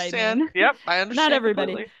I know what I understand. mean. Yep, I Not understand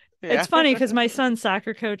everybody. completely. It's Yeah. funny because my son's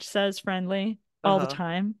soccer coach says friendly all the Uh-huh.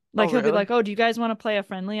 time. Oh, Like he'll be really? like, "Oh, do you guys want to play a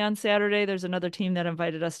friendly on Saturday? There's another team that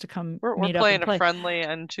invited us to come We're meet up and playing a play." friendly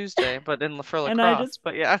on Tuesday, but for And I lacrosse. just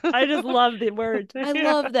But yeah. I just love the word. I Yeah.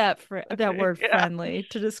 love that word Yeah. friendly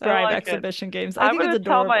to I describe like it. exhibition games. I I'm think it's gonna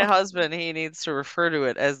tell my adorable. husband he needs to refer to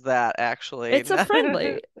it as that, actually. It's a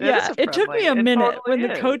friendly. It is Yeah, a it took friendly. me a It minute totally when the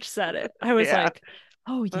is. coach said it. I was Yeah. like,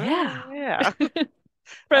 "Oh yeah." Yeah.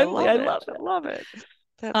 I Friendly. love I it. love I it. love it.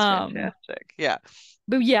 That's Um fantastic. Yeah.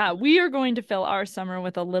 But yeah, we are going to fill our summer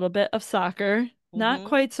with a little bit of soccer, not Mm-hmm.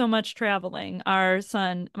 quite so much traveling. My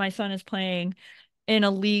son is playing in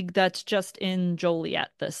a league that's just in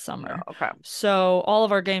Joliet this No, summer. okay. So all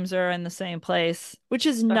of our games are in the same place, which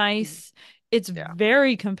is That's nice. It's yeah.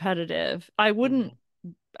 very competitive. Mm-hmm.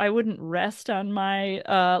 I wouldn't rest on my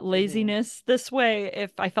Mm-hmm. laziness this way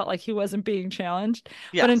if I felt like he wasn't being challenged.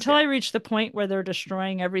 But Yes, until yeah. I reach the point where they're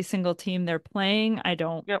destroying every single team they're playing, I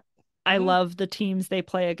don't. Yep. I Mm-hmm. love the teams they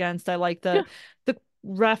play against. I like Yeah. the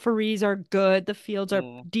referees are good. The fields are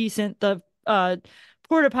Mm. decent. The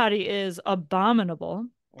porta potty is abominable.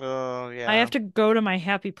 Oh, I yeah. have to go to my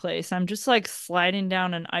happy place. I'm just like sliding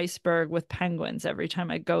down an iceberg with penguins every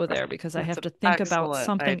time I go there because I That's have an to think about excellent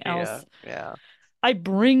something idea. else. Yeah. I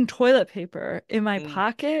bring toilet paper in my Mm.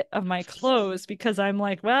 pocket of my clothes because I'm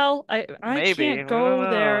like, well, I Maybe. can't I don't go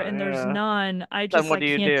there know. and there's Yeah. none. Then what I do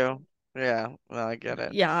you can't. do? Yeah. No, I get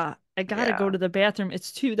it. Yeah, I gotta go Yeah. to the bathroom.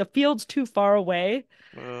 The field's too far away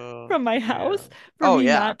from my Yeah. house for Oh, me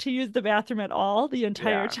yeah. not to use the bathroom at all the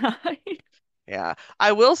entire Yeah. time. Yeah.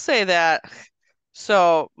 I will say that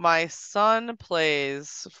so my son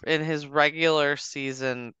plays in his regular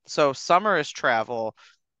season. So summer is travel.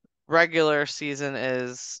 Regular season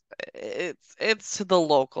is it's the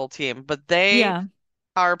local team, but they Yeah.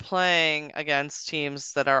 are playing against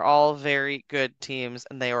teams that are all very good teams,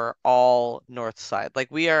 and they are all north side. Like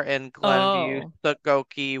we are in Glenview, Oh.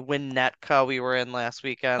 Skokie, Winnetka we were in last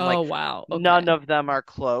weekend. Oh, Like wow. none Okay. of them are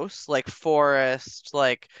close. Like Forest,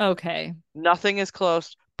 like Okay. nothing is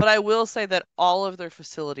close. But I will say that all of their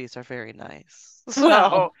facilities are very nice. So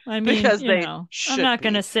Well, I mean, because they I'm should not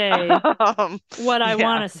gonna be. say what I Yeah.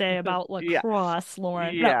 want to say about Yeah. lacrosse,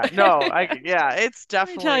 Lauren. No. Yeah. No, yeah, it's Let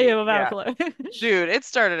me tell you definitely about yeah. Chloe. Dude, it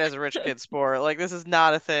started as a rich kid sport. Like this is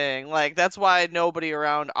not a thing. Like that's why nobody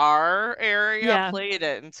around our area Yeah. played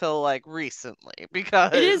it until like recently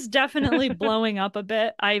It because is definitely blowing up a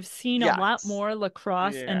bit. I've seen a lot yes. more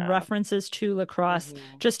lacrosse and Yeah. references to lacrosse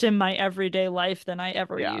Hmm. just in my everyday life than I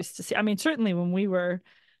ever Yeah. used to see. I mean, certainly when we were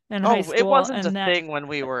in high Oh, it school, wasn't a and that thing when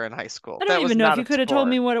we were in high school. I don't That was even know if not you a could have told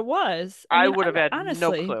me sport. what it was. I I mean, would have had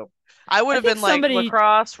no honestly, clue. I would I have think been like somebody,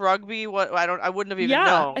 lacrosse, rugby, what I wouldn't have even yeah,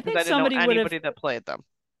 known I because think I didn't know somebody would have anybody that played them.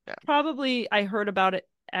 Yeah. probably, I heard about it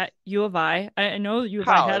at U of I. I know U of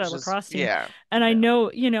I had a College is lacrosse team, yeah. and I Yeah. know,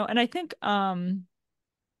 and I think,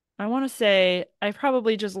 I want to say I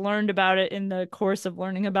probably just learned about it in the course of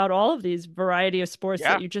learning about all of these variety of sports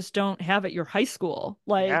that Yeah. you just don't have at your high school.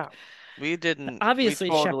 Yeah. Like We obviously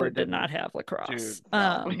totally Shepherd did didn't. not have lacrosse. Dude,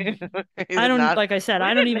 no. He I did don't, not. like I said, We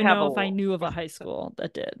I don't didn't even have know a if I knew of a high school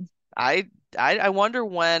that did. I I wonder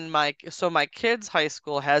when my kids' high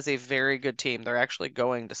school has a very good team. They're actually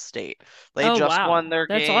going to state. They Oh just won wow. their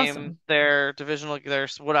That's game, awesome. their divisional, their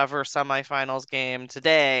whatever semifinals game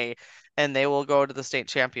today, and they will go to the state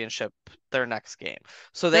championship their next game.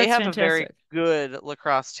 So they That's have a very fantastic. good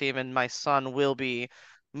lacrosse team, and my son will be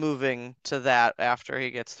moving to that after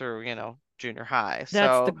he gets through, junior high.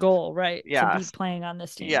 That's the So goal, right? To be yes, playing on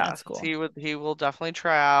this team. yes, That's cool. he will definitely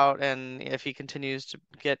try out, and if he continues to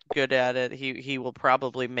get good at it, he will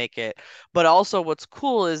probably make it. But also what's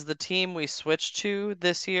cool is the team we switched to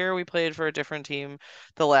this year, we played for a different team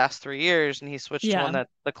the last 3 years, and he switched to one Yeah.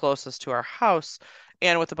 that's the closest to our house,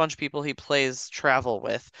 and with a bunch of people he plays travel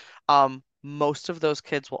with. Most of those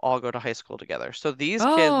kids will all go to high school together. So these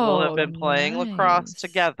kids will have Oh, been playing lacrosse nice.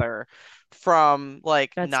 together from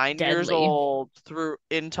like That's 9 years deadly. old through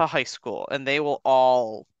into high school, and they will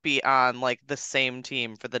all be on like the same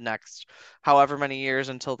team for the next however many years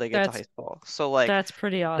until they get to high That's school. So like that's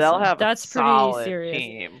pretty they'll awesome. have a That's pretty solid serious.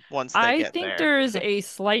 team once they I get think there. there is a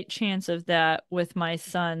slight chance of that with my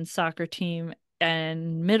son's soccer team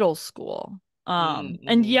and middle school. And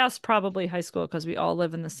Mm-hmm. yes, probably high school because we all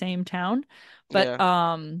live in the same town. But Yeah.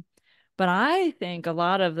 but I think a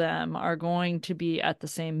lot of them are going to be at the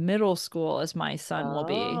same middle school as my son will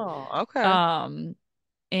be. Oh, okay. Um,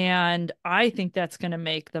 and I think that's going to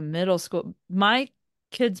make the middle school. My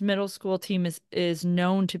kid's middle school team is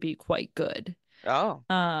known to be quite good. Oh,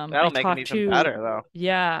 I that'll make them talked even to, better though.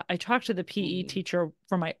 yeah, I talked to the PE Mm-hmm. teacher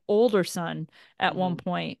for my older son at one Mm-hmm.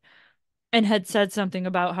 point and had said something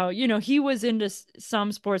about how, he was into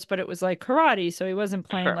some sports, but it was like karate, so he wasn't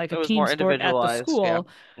playing Sure. like It a was team more sport at the individualized. Yeah. school.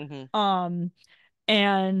 Mm-hmm. Um,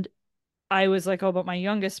 and I was like, oh, but my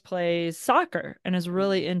youngest plays soccer and is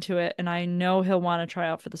really into it. And I know he'll want to try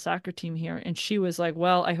out for the soccer team here. And she was like,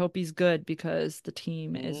 well, I hope he's good because the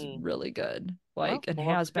team is Mm-hmm. really good, Oh, like, and well,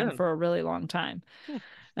 that's has been good. for a really long time. Hmm.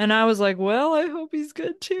 And I was like, well, I hope he's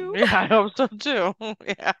good too. Yeah, I hope so too.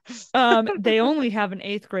 Yeah. They only have an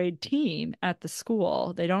eighth grade team at the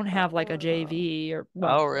school. They don't have like a Oh, JV or,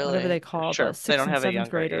 oh, well, whatever really? they call the Sure. They sixth don't and have a seventh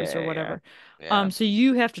younger. graders or Yeah, yeah, whatever. yeah. So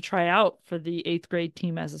you have to try out for the eighth grade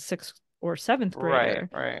team as a sixth or seventh Right, grader.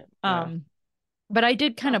 right. Yeah. Um, But I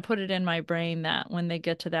did kind Oh, of put it in my brain that when they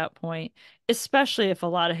get to that point, especially if a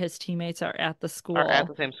lot of his teammates are at the are at school,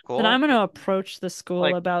 the same then I'm school? going to approach the school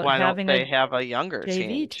Like, about why don't having a they have a younger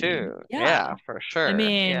JV team team. too? Yeah. Yeah, for I sure.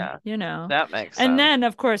 mean, Yeah, that makes And sense. then,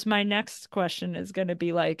 of course, my next question is going to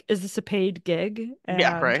be like, is this a paid gig?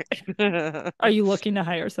 Yeah, And right. are you looking to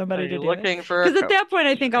hire Are somebody to you do it? looking for a Because at coach? that point,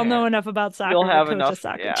 I think I'll Yeah. know enough about You'll soccer to have coach a enough.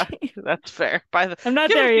 soccer Yeah, team. that's fair. By the I'm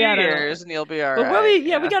not give it a there few yet, I don't years think. and you'll be all But right.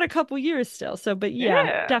 we Yeah. got a couple years still. So, but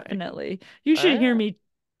yeah, Yeah. definitely. You should hear Yeah. me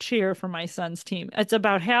cheer for my son's team. It's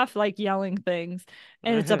about half like yelling things,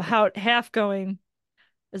 and it's about half going,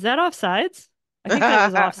 is that offsides? I think that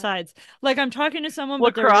was offsides. Like I'm talking to someone,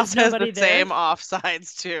 but there is Lacrosse has the nobody there. same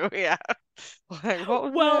offsides too. Yeah. Like, what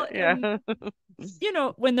was Well, that? and Yeah.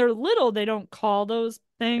 when they're little, they don't call those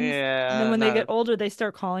things. And then Yeah, when they get not. older, they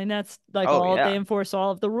start calling that's like Oh they yeah. enforce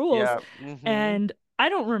all of the rules. Yeah. Mm-hmm. And I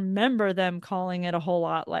don't remember them calling it a whole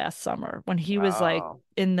lot last summer when he was like Oh.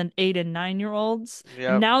 in the 8 and 9 year olds.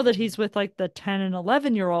 And Yep. now that he's with like the 10 and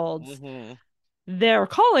 11 year olds, Mm-hmm. they're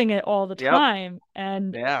calling it all the Yep. time.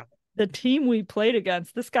 And Yeah. the team we played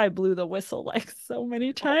against, this guy blew the whistle like so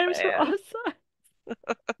many Oh times for man. us.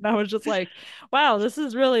 And I was just like, wow, this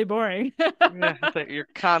is really boring. Yeah, that you're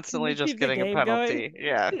Can constantly you just keep the getting a game going? penalty.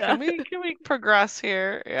 Yeah. Yeah. Can we progress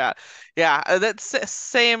here? Yeah. Yeah, that's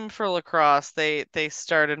same for lacrosse. They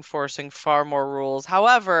start enforcing far more rules.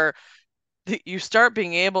 However, you start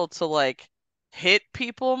being able to like hit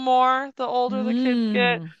people more the older the kids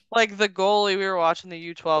get. Mm. Like the goalie, we were watching the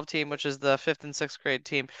U12 team, which is the fifth and sixth grade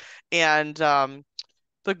team, and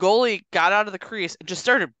the goalie got out of the crease and just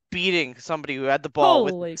started beating somebody who had the ball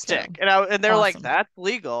with the Holy cow. stick. And they're like, Awesome. that's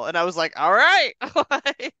legal. And I was like, all right.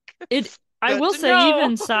 Like, I good will to say know.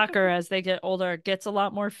 even soccer as they get older gets a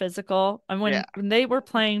lot more physical. And Yeah. when they were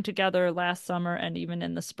playing together last summer and even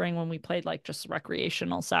in the spring when we played like just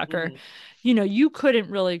recreational soccer, Mhm. you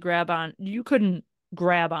couldn't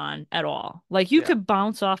grab on at all. Like you Yeah. could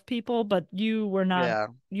bounce off people, but Yeah.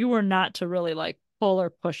 you were not to really like pull or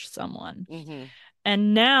push someone. Hmm.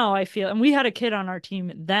 And now I feel, and we had a kid on our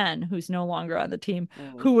team then who's no longer on the team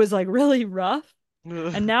Hmm. who was like really rough.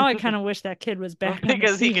 And now I kind of wish that kid was back on the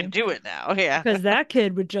Because he can team do it now. Yeah. because that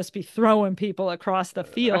kid would just be throwing people across the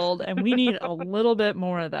field. And we need a little bit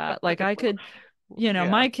more of that. Like I could, Yeah.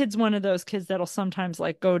 my kid's one of those kids that'll sometimes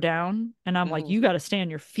like go down. And I'm like, Hmm. you got to stay on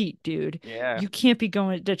your feet, dude. Yeah. You can't be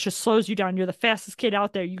going, that just slows you down. You're the fastest kid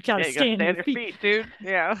out there. You got to Yeah, you gotta stay on stay on your your feet. feet, dude.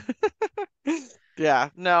 Yeah. Yeah.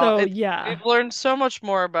 No, So it's yeah, we've learned so much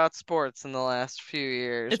more about sports in the last few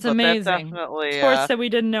years, it's but that amazing. definitely Sports that we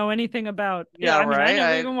didn't know anything about. yeah, I mean, I right.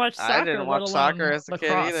 never even watched I soccer, didn't let watch soccer alone as a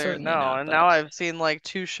kid lacrosse. either. Certainly No, not, and now but I've seen like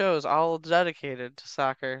two shows all dedicated to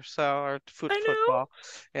soccer, so or I know. football.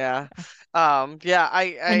 Yeah. Yeah,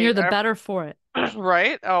 And you're the I better for it.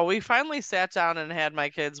 Right? Oh, we finally sat down and had my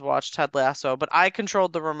kids watch Ted Lasso, but I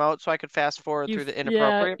controlled the remote so I could fast forward through the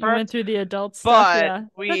Yeah, inappropriate you went parts. through the adult stuff. But Yeah,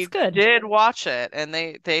 that's we good. did watch it and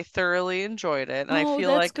they thoroughly enjoyed it. And I Oh,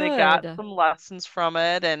 feel that's like they got good. some lessons from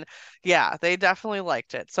it. And yeah, they definitely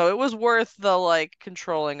liked it. So it was worth the like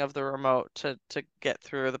controlling of the remote to get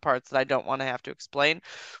through the parts that I don't want to have to explain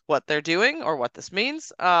what they're doing or what this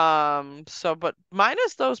means. So but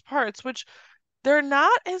minus those parts, which they're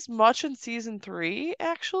not as much in season three,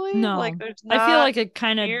 actually. Like No, there's I feel not like it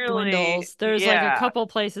kind of nearly, dwindles. There's like a yeah. couple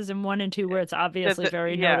places in 1 and 2 where it's obviously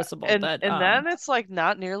very Yeah, noticeable, but and then it's like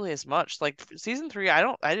not nearly as much. Like season three, I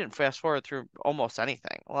didn't fast forward through almost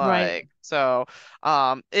anything. right. Like so,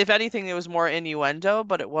 if anything, it was more innuendo,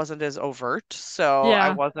 but it wasn't as overt. So I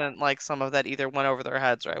Yeah, wasn't like some of that either went over their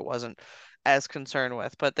heads or I wasn't as concerned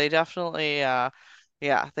with. But they definitely,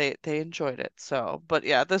 yeah, they enjoyed it. So, but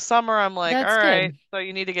yeah, this summer I'm like, all that's right, good. so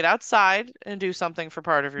you need to get outside and do something for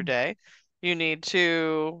part of your day. You need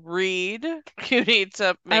to read. You need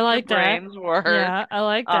to I make your like that. brains work. Yeah, I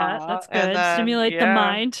like that. That's And good. then Stimulate the yeah,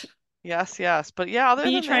 mind. yes, yes. But yeah,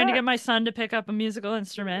 other Me than trying to that, get my son to pick up a musical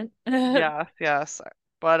instrument. yes, yes.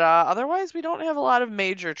 But otherwise we don't have a lot of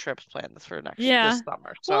major trips planned for next this Yeah.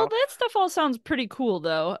 summer. Well, So that stuff all sounds pretty cool,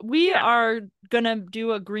 though. We yeah. are gonna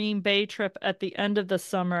do a Green Bay trip at the end of the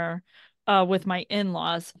summer, with my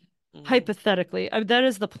in-laws. Mm. Hypothetically, that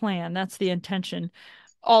is the plan. That's the intention.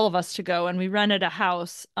 All of us to go, and we rented a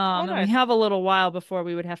house. Oh, And we nice. have a little while before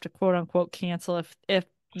we would have to quote unquote cancel if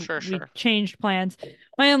Sure, we sure. changed plans.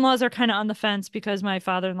 My in-laws are kind of on the fence because my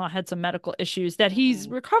father-in-law had some medical issues that he's Mm.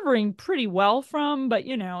 recovering pretty well from, but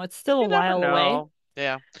it's still a You never while away. know.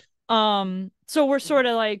 Yeah. So we're Mm. sort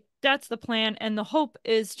of like, that's the plan, and the hope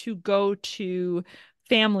is to go to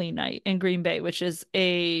family night in Green Bay, which is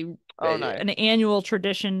Oh, nice. an annual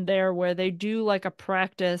tradition there where they do like a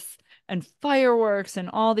practice and fireworks and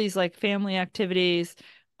all these like family activities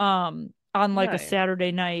on like a Nice.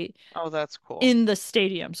 Saturday night Oh, that's cool. in the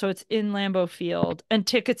stadium. So it's in Lambeau Field, and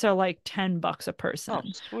tickets are like $10 a Oh,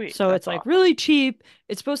 person. sweet. So That's it's like awesome. really cheap.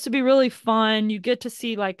 It's supposed to be really fun. You get to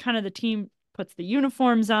see like kind of the team puts the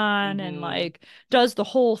uniforms on and Hmm. like does the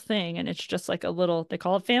whole thing. And it's just like a little, they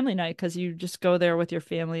call it family night because you just go there with your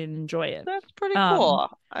family and enjoy it. That's pretty Um,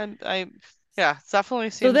 cool. Yeah, it definitely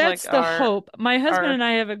so seems like that's the hope. My husband our and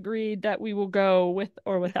I have agreed that we will go with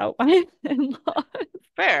or without my in-laws.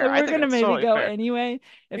 fair. And I we're think gonna that's maybe totally go fair. anyway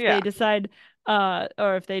if Yeah. they decide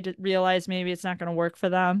or if they realize maybe it's not gonna work for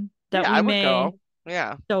them, that Yeah, we I would may go.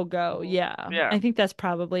 Yeah. still go. Mhm. Yeah. Yeah, I think that's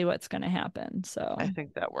probably what's gonna happen. I So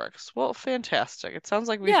think that works. Well, fantastic. It sounds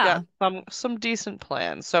like we've got yeah. some decent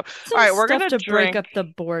plans. So, all Some right, we're stuff gonna to break drink. up the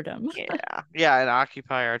boredom. Yeah. Yeah, and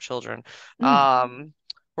occupy our children. Mm.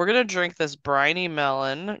 We're gonna drink this briny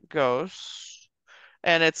melon ghost.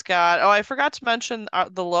 And it's got, oh, I forgot to mention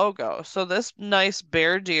the logo. So this nice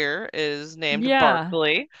bear deer is named Yeah.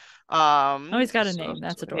 Barkley. Oh, he's got a So name.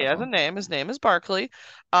 That's he has a adorable. name. His name is Barkley.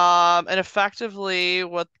 And effectively,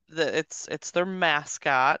 it's their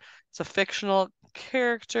mascot. It's a fictional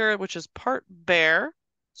character which is part bear.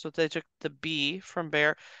 So they took the B from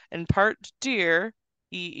bear and part deer,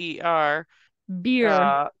 EER.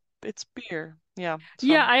 Beer. Uh, it's beer. Yeah.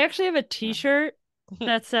 Yeah, So I actually have a yeah. t-shirt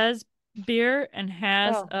that says beer and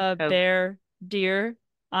has Oh, a bear deer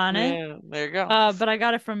on it. yeah, there you go. But I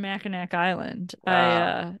got it from Mackinac Island.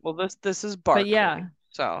 Well, this is But yeah. Barkley,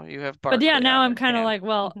 so you have But yeah, Barkley now on I'm the kind of can. like,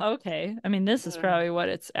 well, okay. I mean, this is probably what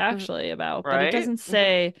it's actually about, but it Right? doesn't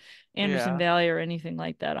say Anderson Yeah, Valley or anything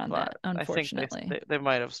like that on but that, I think unfortunately. they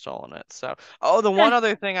might have stolen it. So, oh, the Eh. one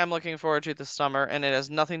other thing I'm looking forward to this summer, and it has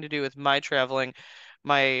nothing to do with my traveling.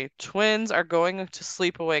 My twins are going to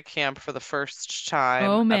sleepaway camp for the first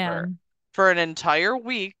time Oh ever man. for an entire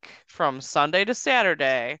week from Sunday to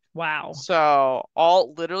Saturday. Wow. So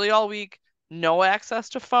literally all week, no access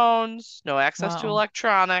to phones, no access to Wow.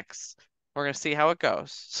 electronics. We're gonna see how it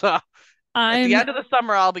goes. So at the I'm end of the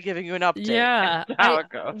summer, I'll be giving you an update as Yeah, to how I it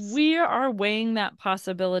goes. we are weighing that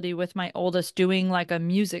possibility with my oldest doing like a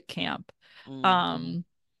music camp. Mm-hmm. Um,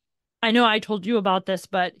 I know I told you about this,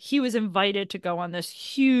 but he was invited to go on this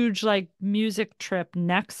huge like music trip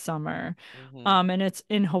next summer. Mm-hmm. And it's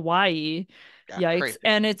in Hawaii. Yeah, Yikes. crazy.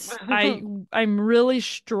 And I'm really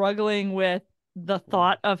struggling with the Mm.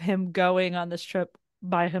 thought of him going on this trip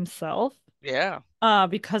by himself, Yeah,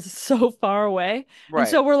 because it's so far away. And right.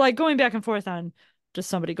 so we're like going back and forth on, does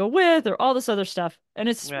somebody go with or all this other stuff. And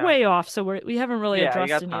it's Yeah, way off. So we haven't really yeah. You addressed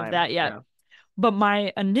got any of time. that yet. Yeah. But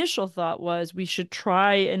my initial thought was we should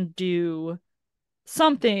try and do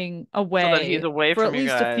something So that he's away away for at from you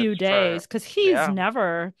least a guys few for days because he's yeah.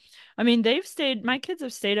 never, I mean, my kids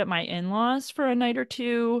have stayed at my in-laws for a night or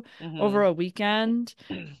two over a weekend.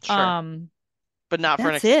 Sure. But not for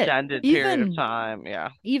an That's it. extended period of time. Yeah.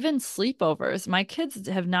 Even sleepovers. My kids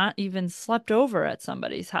have not even slept over at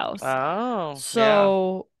somebody's house. Oh, yeah.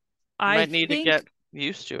 So You I might need to get think,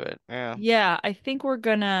 used to it. Yeah. yeah, I think we're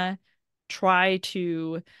gonna try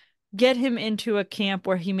to get him into a camp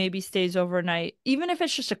where he maybe stays overnight, even if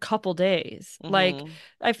it's just a couple days. Like Mm-hmm.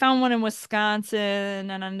 I found one in Wisconsin,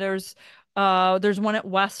 and then there's one at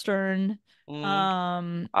Western.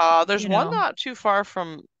 Mm. There's You one know. not too far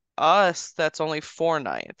from us that's only 4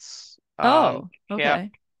 nights. Oh, Camp.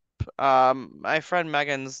 okay. My friend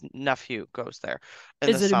Megan's nephew goes there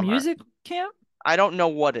in the Is it a summer. music camp? I don't know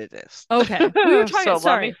what it is. Okay. We were talking, So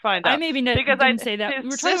let me sorry. find I out maybe because didn't say that. his We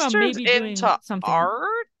were talking about sister's maybe doing into something.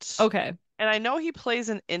 art, Okay. and I know he plays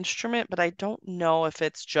an instrument, but I don't know if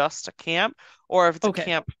it's just a camp or if it's a Okay.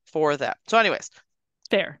 camp for that. So anyways,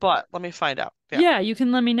 Fair. but let me find out. Yeah. Yeah, you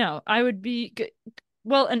can let me know. I would be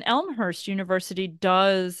well, and Elmhurst University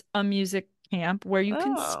does a music camp where you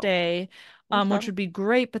can Oh, stay, which okay. would be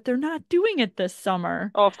great, but they're not doing it this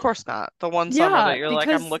summer. Oh, of course not. The one summer that Yeah, you're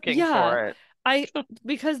like, I'm looking for it. I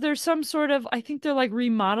because there's some sort of I think they're like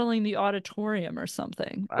remodeling the auditorium or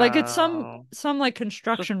something. Like it's Oh, some like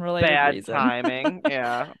just construction related bad reason. timing.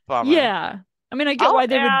 Yeah, bummer. Yeah. I mean, I get I'll why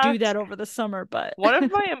they would do ask. that over the summer, but One of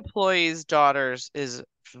my employees' daughters is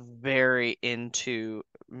very into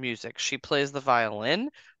music. She plays the violin,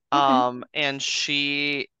 okay. and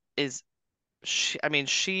is I mean,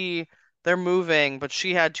 they're moving, but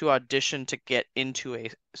she had to audition to get into a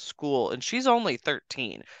school, and she's only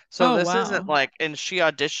 13. So Oh, this isn't wow. like, and she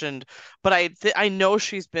auditioned, but I know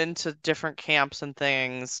she's been to different camps and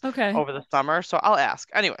things Okay. over the summer, so I'll ask.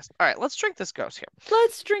 Anyways, all right, let's drink this ghost here.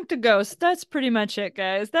 Let's drink the ghost. That's pretty much it,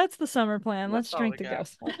 guys. That's the summer plan. That's Let's all drink we the got.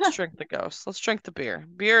 ghost. Let's drink the ghost. Let's drink the beer.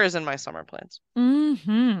 Beer is in my summer plans.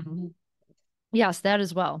 Yes, that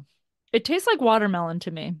as well. It tastes like watermelon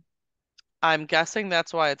to me. I'm guessing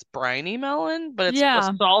that's why it's briny melon, but it's a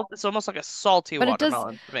Yeah, salt. It's almost like a salty but it does.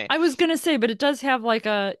 watermelon to me. I was gonna say, but it does have like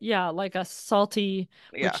like a salty,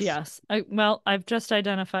 which Yes. yes. I've just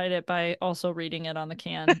identified it by also reading it on the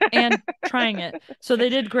can and trying it. So they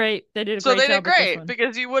did great. They did a So great they did job with this great one.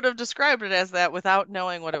 because you would have described it as that without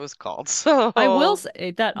knowing what it was called. I will So,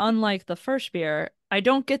 say that unlike the first beer, I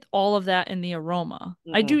don't get all of that in the aroma.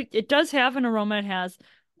 mm-mm. It does have an aroma. It has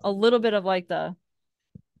a little bit of like the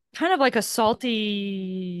kind of like a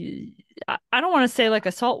salty, I don't want to say like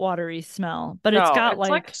a saltwatery smell, but it's No, got it's like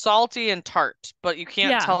like, salty and tart, but you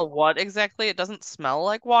can't yeah, tell what exactly. It doesn't smell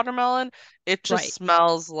like watermelon. It just right.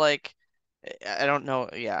 smells like, I don't know.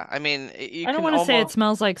 Yeah, I mean, you I don't can want to say it almost,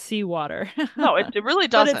 smells like seawater, no, it really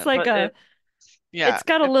but it's doesn't, like but yeah, it's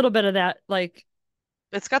got a little bit of that, like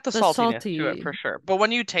it's got the the saltiness to it salty for sure. But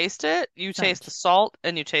when you taste it, you taste the scent. salt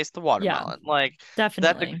and you taste the Yeah, watermelon. Like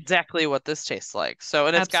that's definitely. exactly what this tastes like. So,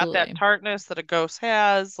 and it's got that Absolutely. tartness that a ghost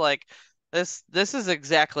has. Like this is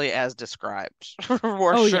exactly as described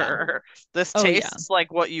for Oh, yeah. sure. This Oh, yeah. tastes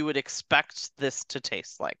like what you would expect this to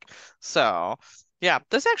taste like. So, yeah,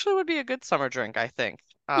 this actually would be a good summer drink, I think.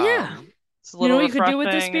 Yeah. It's a You know little what you could do with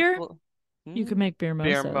this refreshing. It's a beer? little, You could mm, make beer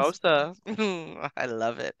beer mimosas. mosa. I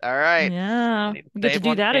love it. All right. I Yeah. need to We get to save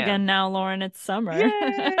do one that can. again now, Lauren. It's summer.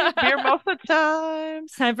 Yay! Beer mosa time.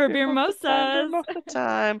 It's time for Beer beer mosa time. Beer mimosas. mosa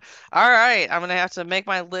time. All right. I'm gonna have to make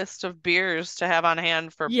my list of beers to have on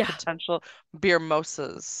hand for Yeah. potential beer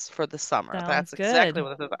mosas for the summer. Sounds That's exactly good.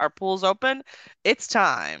 what this is. Our pool's open. It's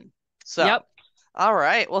time. So, Yep. all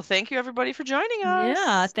right. Well, thank you everybody for joining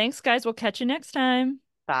Yeah. us. Thanks, guys. We'll catch you next time.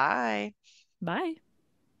 Bye. Bye.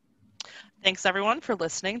 Thanks everyone for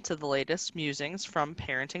listening to the latest musings from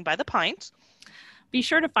Parenting by the Pint. Be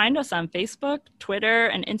sure to find us on Facebook, Twitter,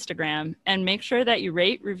 and Instagram, and make sure that you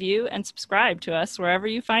rate, review, and subscribe to us wherever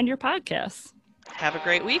you find your podcasts. Have a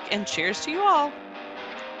great week and cheers to you all.